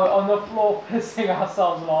and I were on the floor pissing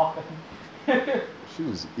ourselves laughing. She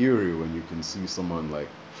was eerie when you can see someone like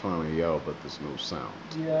trying to yell but there's no sound.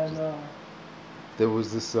 Yeah, no. There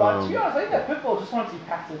was this But to be honest, I think that pit bull just wanted to be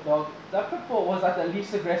patted, dog. That pit bull was like the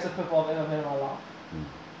least aggressive pit bull I've ever met in my life.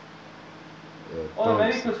 Or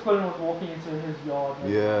maybe dogs. because Quillen was walking into his yard.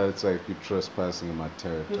 Maybe. Yeah, it's like you're trespassing in my He was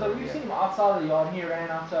territory. like, we've seen him outside the yard and he ran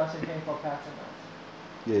up to us and came for patting us.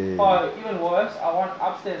 Yeah. Oh, even worse, I went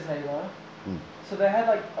upstairs neighbor. Mm. So they had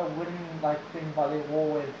like a wooden like thing by their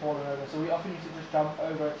wall where it had fallen over. So we often used to just jump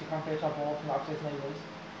over it to come fetch our ball from the upstairs neighbors.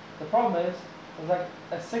 The problem is, there's like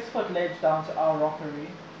a 6-foot ledge down to our rockery.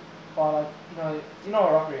 By like, you know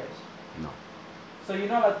what a rockery is? No. So you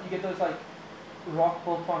get those like rock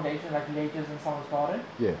built foundation like ledges in someone's garden.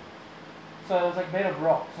 Yeah. So So it was like made of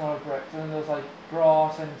rocks, not of bricks, and there was like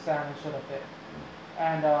grass and sand and shit up there.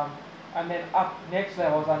 And then up next to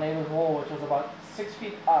that was our neighbor's wall, which was about 6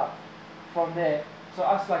 feet up from there. So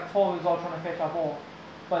us like 12 years old trying to fetch our ball.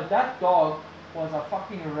 But that dog was a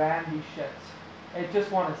fucking randy shit. It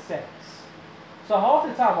just wanted sex. So half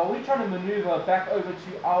the time while we trying to maneuver back over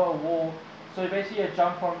to our wall, so basically you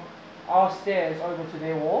jump from our stairs over to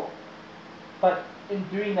their wall. But in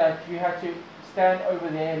doing that you had to stand over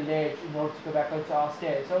their ledge in order to go back onto our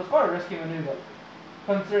stairs. So it was quite a risky maneuver.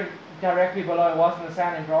 Considering directly below it wasn't the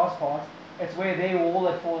sand and grass part, it's where their wall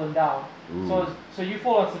had fallen down. So you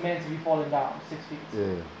fall on cement if you falling down 6 feet.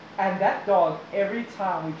 Yeah. And that dog, every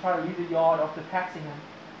time we try to leave the yard after patting him,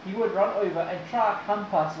 he would run over and try to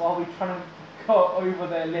hump us while we trying to go over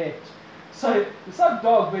the ledge. So some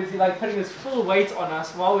dog basically like putting his full weight on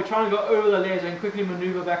us while we're trying to go over the ledge and quickly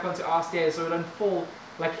maneuver back onto our stairs so we don't fall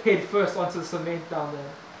like head first onto the cement down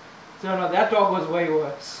there. So no, that dog was way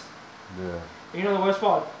worse. Yeah. You know the worst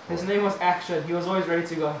part? His name was Action. He was always ready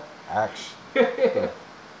to go. Action. Dude.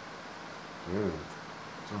 It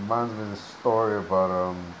reminds me of this story about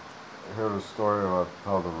I heard a story about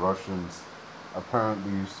how the Russians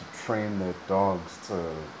apparently used to train their dogs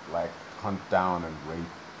to like hunt down and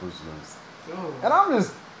rape prisoners. Oh. And I'm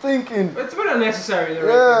just thinking, It's been unnecessary.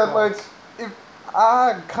 like if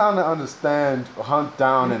I kind of understand hunt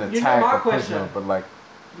down and attack a prisoner, but like,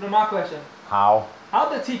 you know my question. How? How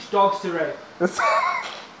do they teach dogs to rape? That's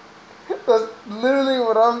literally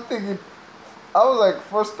what I'm thinking. I was like,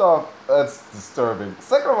 first off, that's disturbing.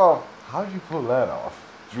 Second of all, how did you pull that off?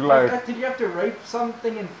 Did you did you have to rape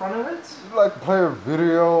something in front of it? You like play a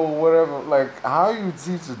video or whatever? Like, how you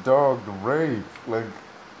teach a dog to rape? Like,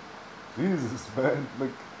 Jesus, man.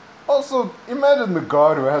 Like, also, imagine the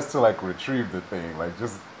guard who has to like retrieve the thing. Like,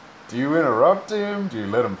 just, do you interrupt him? Do you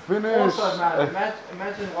let him finish? Also, man,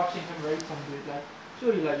 imagine watching him rape some dude. Like,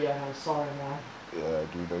 surely, like, yeah, no, sorry, man. Yeah,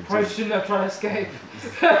 dude. Probably shouldn't have tried to escape.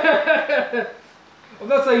 I'm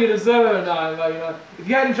not saying you deserve it or not, but you know, if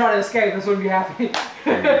you hadn't tried to escape, this wouldn't be happening.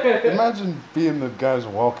 Imagine being the guys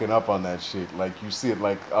walking up on that shit. Like, you see it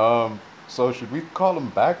like, so should we call him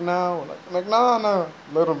back now? Like no,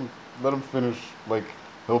 let him finish. Like,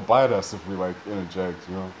 he'll bite us if we like interject,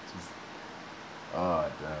 you know? Just,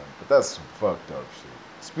 damn. But that's some fucked up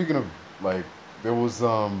shit. Speaking of, like, there was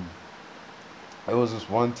this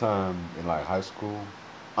one time in like high school,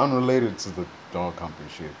 unrelated to the dog humping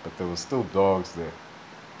shit, but there was still dogs there.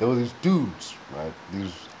 There were these dudes, right?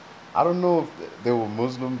 I don't know if they were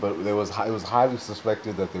Muslim, but it was highly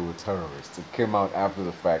suspected that they were terrorists. It came out after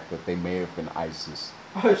the fact that they may have been ISIS.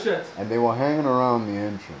 Oh shit. And they were hanging around the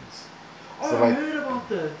entrance. Oh, so, I like, heard about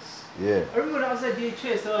this. Yeah. I remember when I was at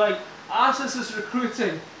DHS, they were like, ISIS is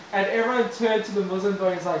recruiting, and everyone turned to the Muslim guy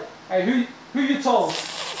and was like, hey, who you told?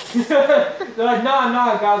 They're like,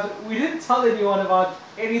 nah, guys, we didn't tell anyone about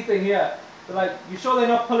anything here. They're like, you sure they're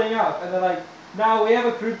not pulling up? And they're like, no, we have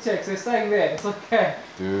a group text, they're staying there, it's okay.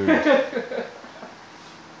 Dude.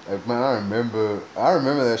 Like, man, I remember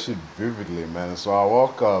that shit vividly, man. So I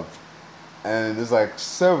walk up, and there's like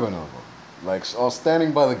 7 of them. Like, all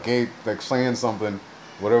standing by the gate, like saying something,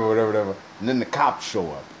 whatever. And then the cops show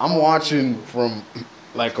up. I'm watching from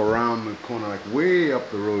like around the corner, like way up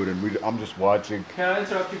the road, and I'm just watching. Can I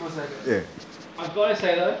interrupt you for a second? Yeah. I've got to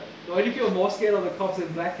say though, the only people more scared of the cops in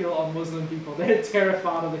Black Hill are Muslim people. They're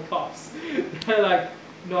terrified of the cops. They're like,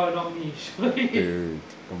 no, not me. Dude,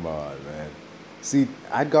 come on, man. See,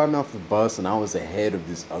 I'd gotten off the bus and I was ahead of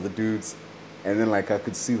these other dudes, and then like I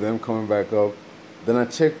could see them coming back up. Then I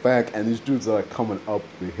check back and these dudes are like coming up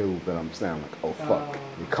the hill that I'm standing. Like, oh fuck,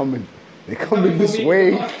 they're coming this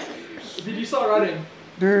way. Did you start running?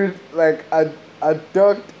 Dude, like I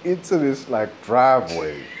ducked into this like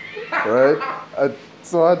driveway, right?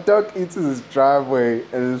 So I ducked into this driveway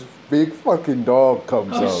and this big fucking dog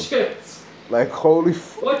comes up. Oh shit! Like, holy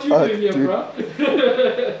fuck, what you doing here, dude.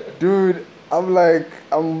 bro? Dude,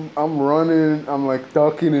 I'm running, I'm like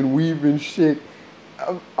ducking and weaving shit.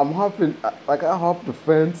 I'm hopping, like I hopped the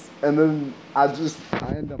fence and then I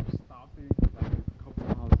end up stopping like a couple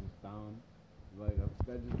houses down. Like I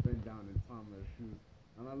just bent down in time with shoes.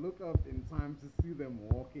 And I look up in time to see them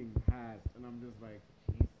walking past and I'm just like,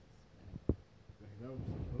 Jesus, man. Like, that was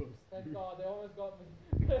close. Thank God, they almost got me.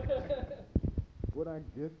 When I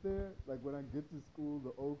get there, like when I get to school,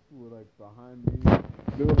 the Oaks were like behind me.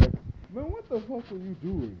 They were like, man, what the fuck were you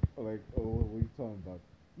doing? Like, oh, what are you talking about?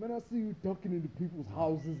 Man, I see you ducking into people's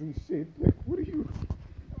houses and shit. Like, what are you?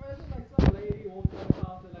 Imagine like some lady walking out the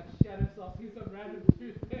house and like shut herself, see some random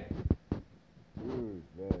dude there. Dude,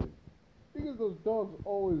 man. Because those dogs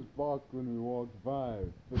always barked when we walked by.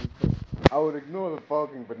 But it's like, I would ignore the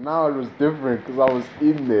parking, but now it was different because I was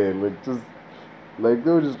in there, like just like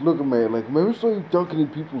they were just looking at me like, man, we saw you dunking in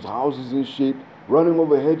people's houses and shit, running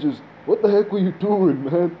over hedges. What the heck were you doing,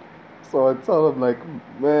 man? So I tell them like,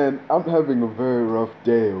 man, I'm having a very rough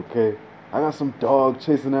day, okay? I got some dog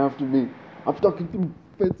chasing after me. I'm ducking through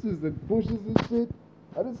fences and bushes and shit.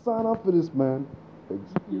 I didn't sign up for this, man.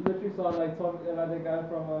 You literally saw like talking like the guy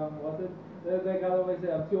from what's it? That guy always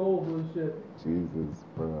said, I'm too old for this shit. Jesus,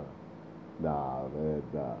 bro. Nah, man,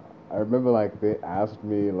 nah. I remember like they asked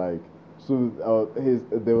me like, so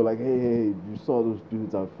they were like, hey, you saw those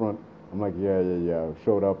dudes out front? I'm like, yeah. I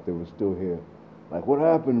showed up, they were still here. Like, what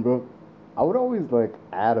happened, bro? I would always like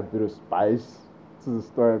add a bit of spice to the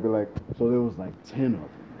story. I'd be like, so there was like 10 of them,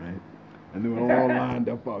 right? And they were all lined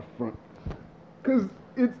up out front. Cause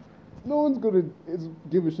no one's gonna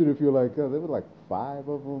give a shit if you're like, there were like 5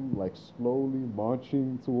 of them, like slowly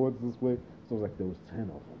marching towards this way. So it was like there was 10 of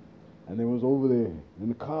them. And they was over there, and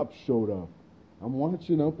the cops showed up. I'm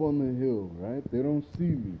watching up on the hill, right? They don't see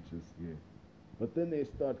me just yet. But then they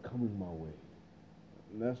start coming my way.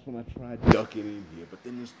 And that's when I tried ducking in here. But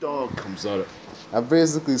then this dog comes out. I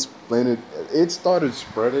basically explained it. It started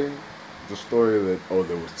spreading the story that, oh,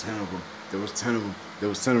 there was 10 of them. There was 10 of them. There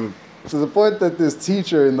was 10 of them. To the point that this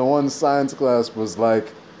teacher in the one science class was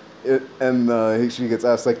like, she gets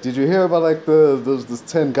asked, like, did you hear about, like, those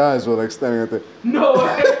 10 guys who were, like, standing out there? No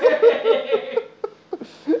way!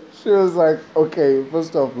 She was like, okay,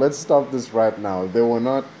 first off, let's stop this right now. There were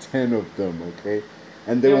not 10 of them, okay?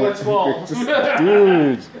 And they were 12.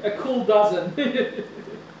 Dude. A cool dozen.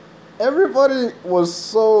 Everybody was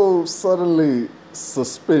so suddenly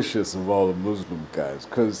suspicious of all the Muslim guys,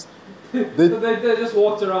 because they just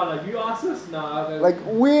walked around like, you asked us? Nah. Like,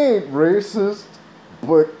 we ain't racist,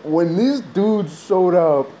 but when these dudes showed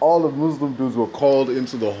up, all the Muslim dudes were called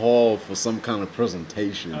into the hall for some kind of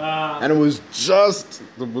presentation. And it was just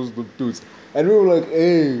the Muslim dudes. And we were like,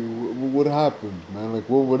 hey, what happened, man? Like,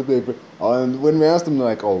 what did they... and when we asked them, they're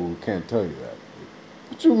like, oh, we can't tell you that.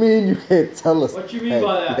 What you mean you can't tell us What you mean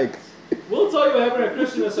by that? Like, we'll tell you what happened at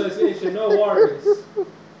Christian Association, no worries.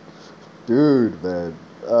 Dude, man.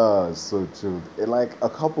 So true. Like, a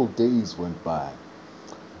couple days went by.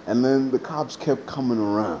 And then the cops kept coming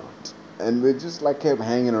around. And they just, like, kept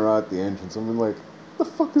hanging around the entrance. I'm like, what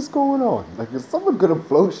the fuck is going on? Like, is someone gonna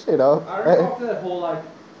blow shit up? I remember after that whole, like,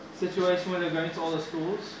 situation when they're going to all the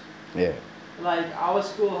schools. Yeah. Like, our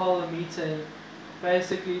school held a meeting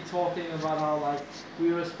basically talking about how, like, we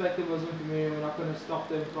respect the Muslim community, we're not going to stop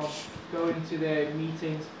them from going to their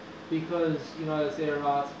meetings because, you know, it's their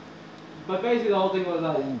right. But basically the whole thing was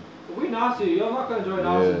like, if we Nazi, you're not going to join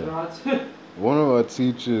Nazis, right? One of our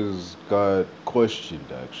teachers got questioned,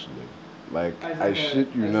 actually. Like, I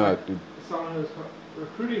shit you not, like dude. Someone who's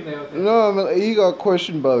recruiting there. No, I mean, he got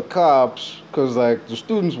questioned by the cops because, like, the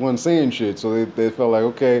students weren't saying shit. So they felt like,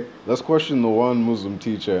 okay, let's question the one Muslim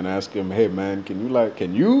teacher and ask him, hey, man, can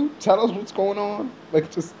you tell us what's going on?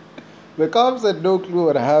 Like, just, the cops had no clue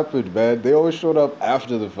what happened, man. They always showed up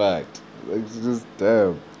after the fact. Like, it's just,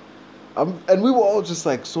 damn. And we were all just,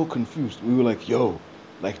 like, so confused. We were like, yo,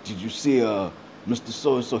 like, did you see Mr.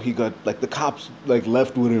 So-and-so? He got, like, the cops, like,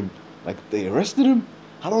 left with him. Like, they arrested him?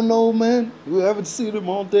 I don't know, man. We haven't seen him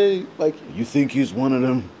all day. Like, you think he's one of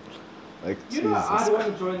them? Like, you know, I'd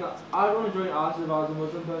want to join ISIS if I was a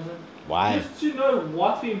Muslim person. Why? Just to know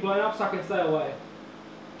what's being blown up so I can stay away.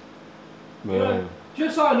 Man. You know,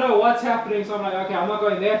 just so I know what's happening, so I'm like, okay, I'm not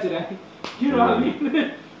going there today. You know what I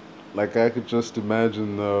mean? Like, I could just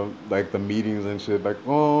imagine the meetings and shit. Like,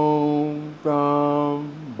 oh,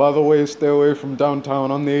 by the way, stay away from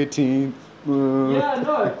downtown on the 18th. Yeah,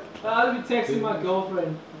 no. I'll be texting my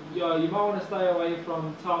girlfriend, yo, you might want to stay away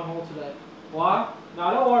from town hall today. Why?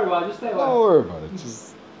 No, don't worry about it, just stay away. Don't worry about it,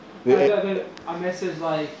 just... Then I message,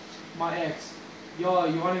 like, my ex, yo,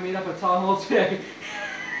 you want to meet up at town hall today?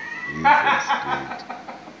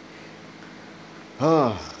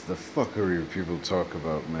 The fuckery people talk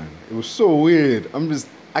about, man. It was so weird.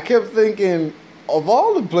 I kept thinking, of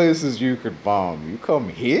all the places you could bomb, you come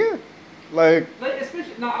here? Like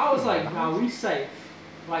especially, now I was like, nah, we safe.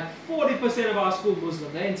 Like 40% of our school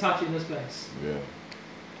Muslim, they ain't touching this place. Yeah.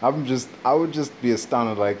 I would just be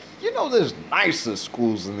astounded, like, you know, there's nicer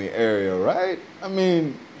schools in the area, right? I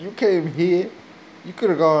mean, you came here, you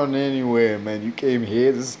could have gone anywhere, man. You came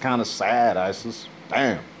here, this is kind of sad, ISIS.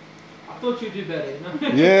 Damn. I thought you'd do better, you know?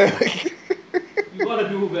 Yeah. You gotta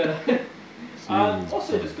do better.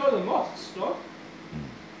 Also, just go to the mosques, dog.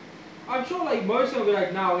 I'm sure, like, most of them will be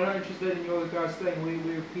like, nah, we're not interested in your guys' thing.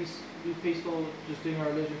 We're peaceful, just doing our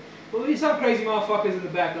religion. But there'll be some crazy motherfuckers in the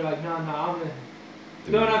back that are like, nah, I'm gonna...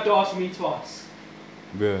 You don't have to ask me twice.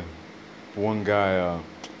 Yeah. one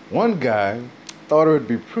guy thought it would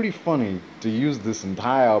be pretty funny to use this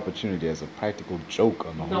entire opportunity as a practical joke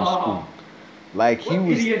on the whole school. Like he What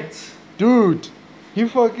was, idiot. dude, he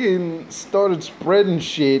fucking started spreading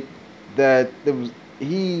shit that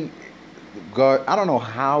he got, I don't know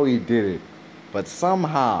how he did it, but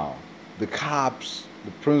somehow the cops,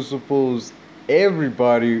 the principals,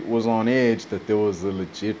 everybody was on edge that there was a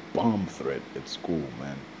legit bomb threat at school,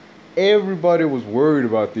 man. Everybody was worried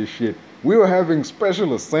about this shit. We were having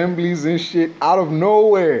special assemblies and shit out of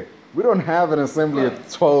nowhere. We don't have an assembly at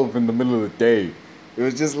 12 in the middle of the day. It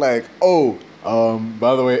was just like, oh,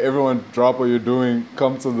 by the way, everyone drop what you're doing,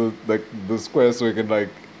 come to the square so we can like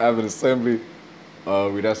have an assembly.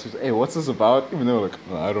 We'd ask you, hey, what's this about? Even though like,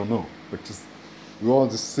 I don't know. We're all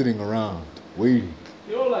just sitting around, waiting.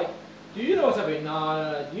 You know, like, do you know what's happening?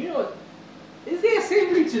 No. Do you know what? Is there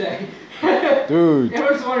assembly today? Dude.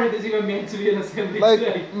 Everyone's wondering if there's even meant to be an assembly Like,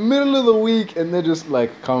 today. middle of the week, and they just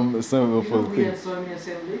like come assemble You for know, the we thing. had so many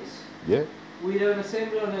assemblies. Yeah. We did an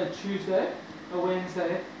assembly on a Tuesday, a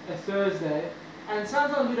Wednesday, a Thursday, and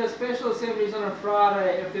sometimes we did special assemblies on a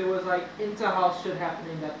Friday if there was like inter-house shit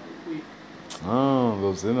happening that week. Oh,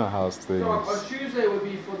 those inner house things. So on Tuesday would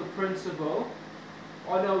be for the principal.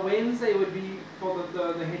 On a Wednesday would be for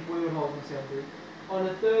the head boy would hold an assembly. On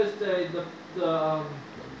a Thursday,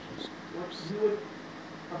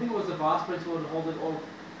 I think it was the vice principal would hold it,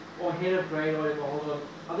 or head of grade or whatever. Hold on.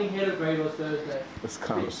 I think head of grade was Thursday. It's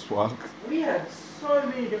kind of swag. We had so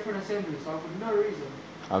many different assemblies, like for no reason.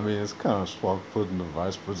 I mean, it's kind of swag putting the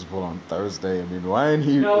vice principal on Thursday. I mean, why ain't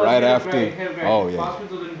he No, right head of after? grade, head of grade. Oh, yeah. Vice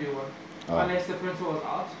principal didn't do one. Oh. Unless the principal was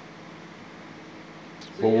out.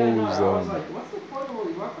 So But yeah, what no, was, I was like, what's the point of all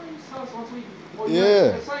these? Why can't you tell us once we... Well, you Yeah.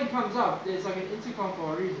 know, if something comes up, there's like an intercom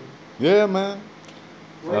for a reason. Yeah, man.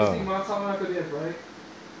 Wasting my time after this, right?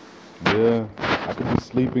 Yeah. I could be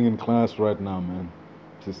sleeping in class right now, man.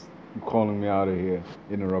 Just calling me out of here,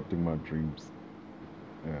 interrupting my dreams.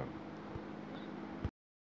 Yeah.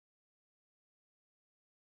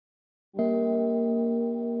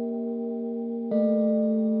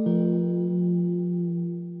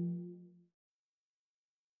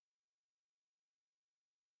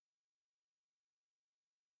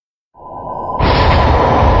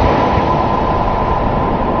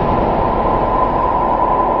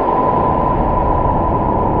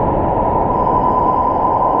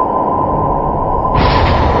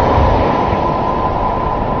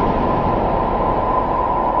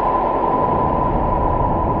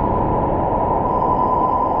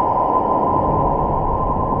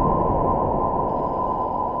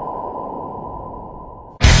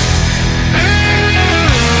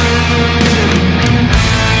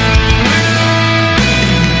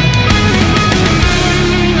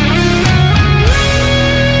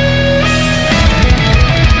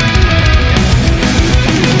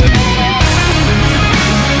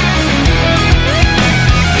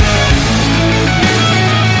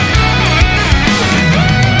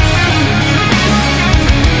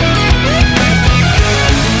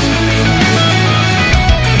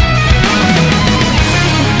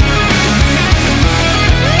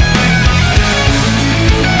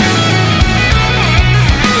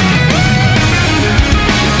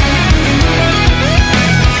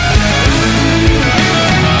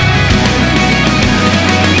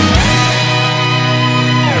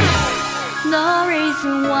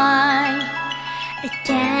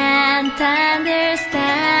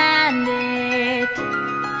 understand it.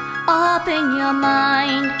 Open your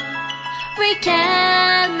mind, we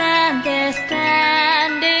can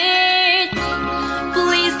understand it.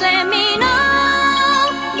 Please let me know.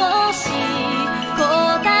 もし答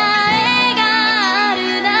えがある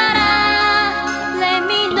なら Let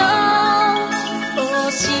me know. 教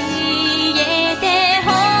えてほ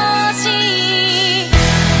しい。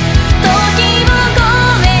時を超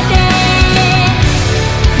えて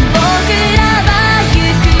僕らは行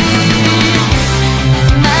く。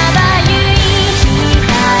まばゆい光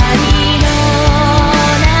の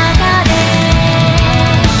中で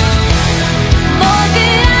僕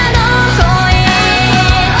らの声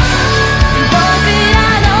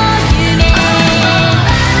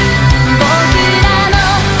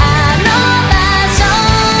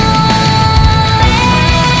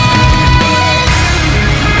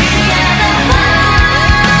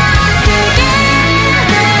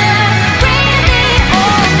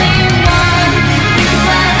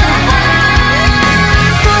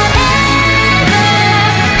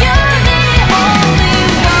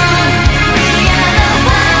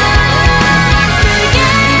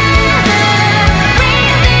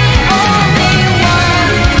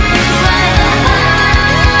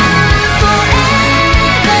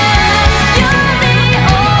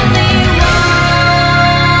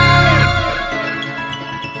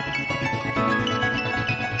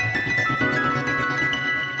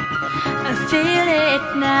feel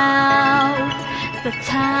it now. The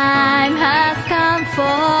time has come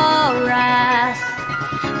for us.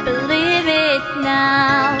 Believe it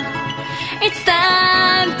now. It's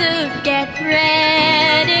time to get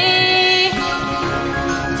ready.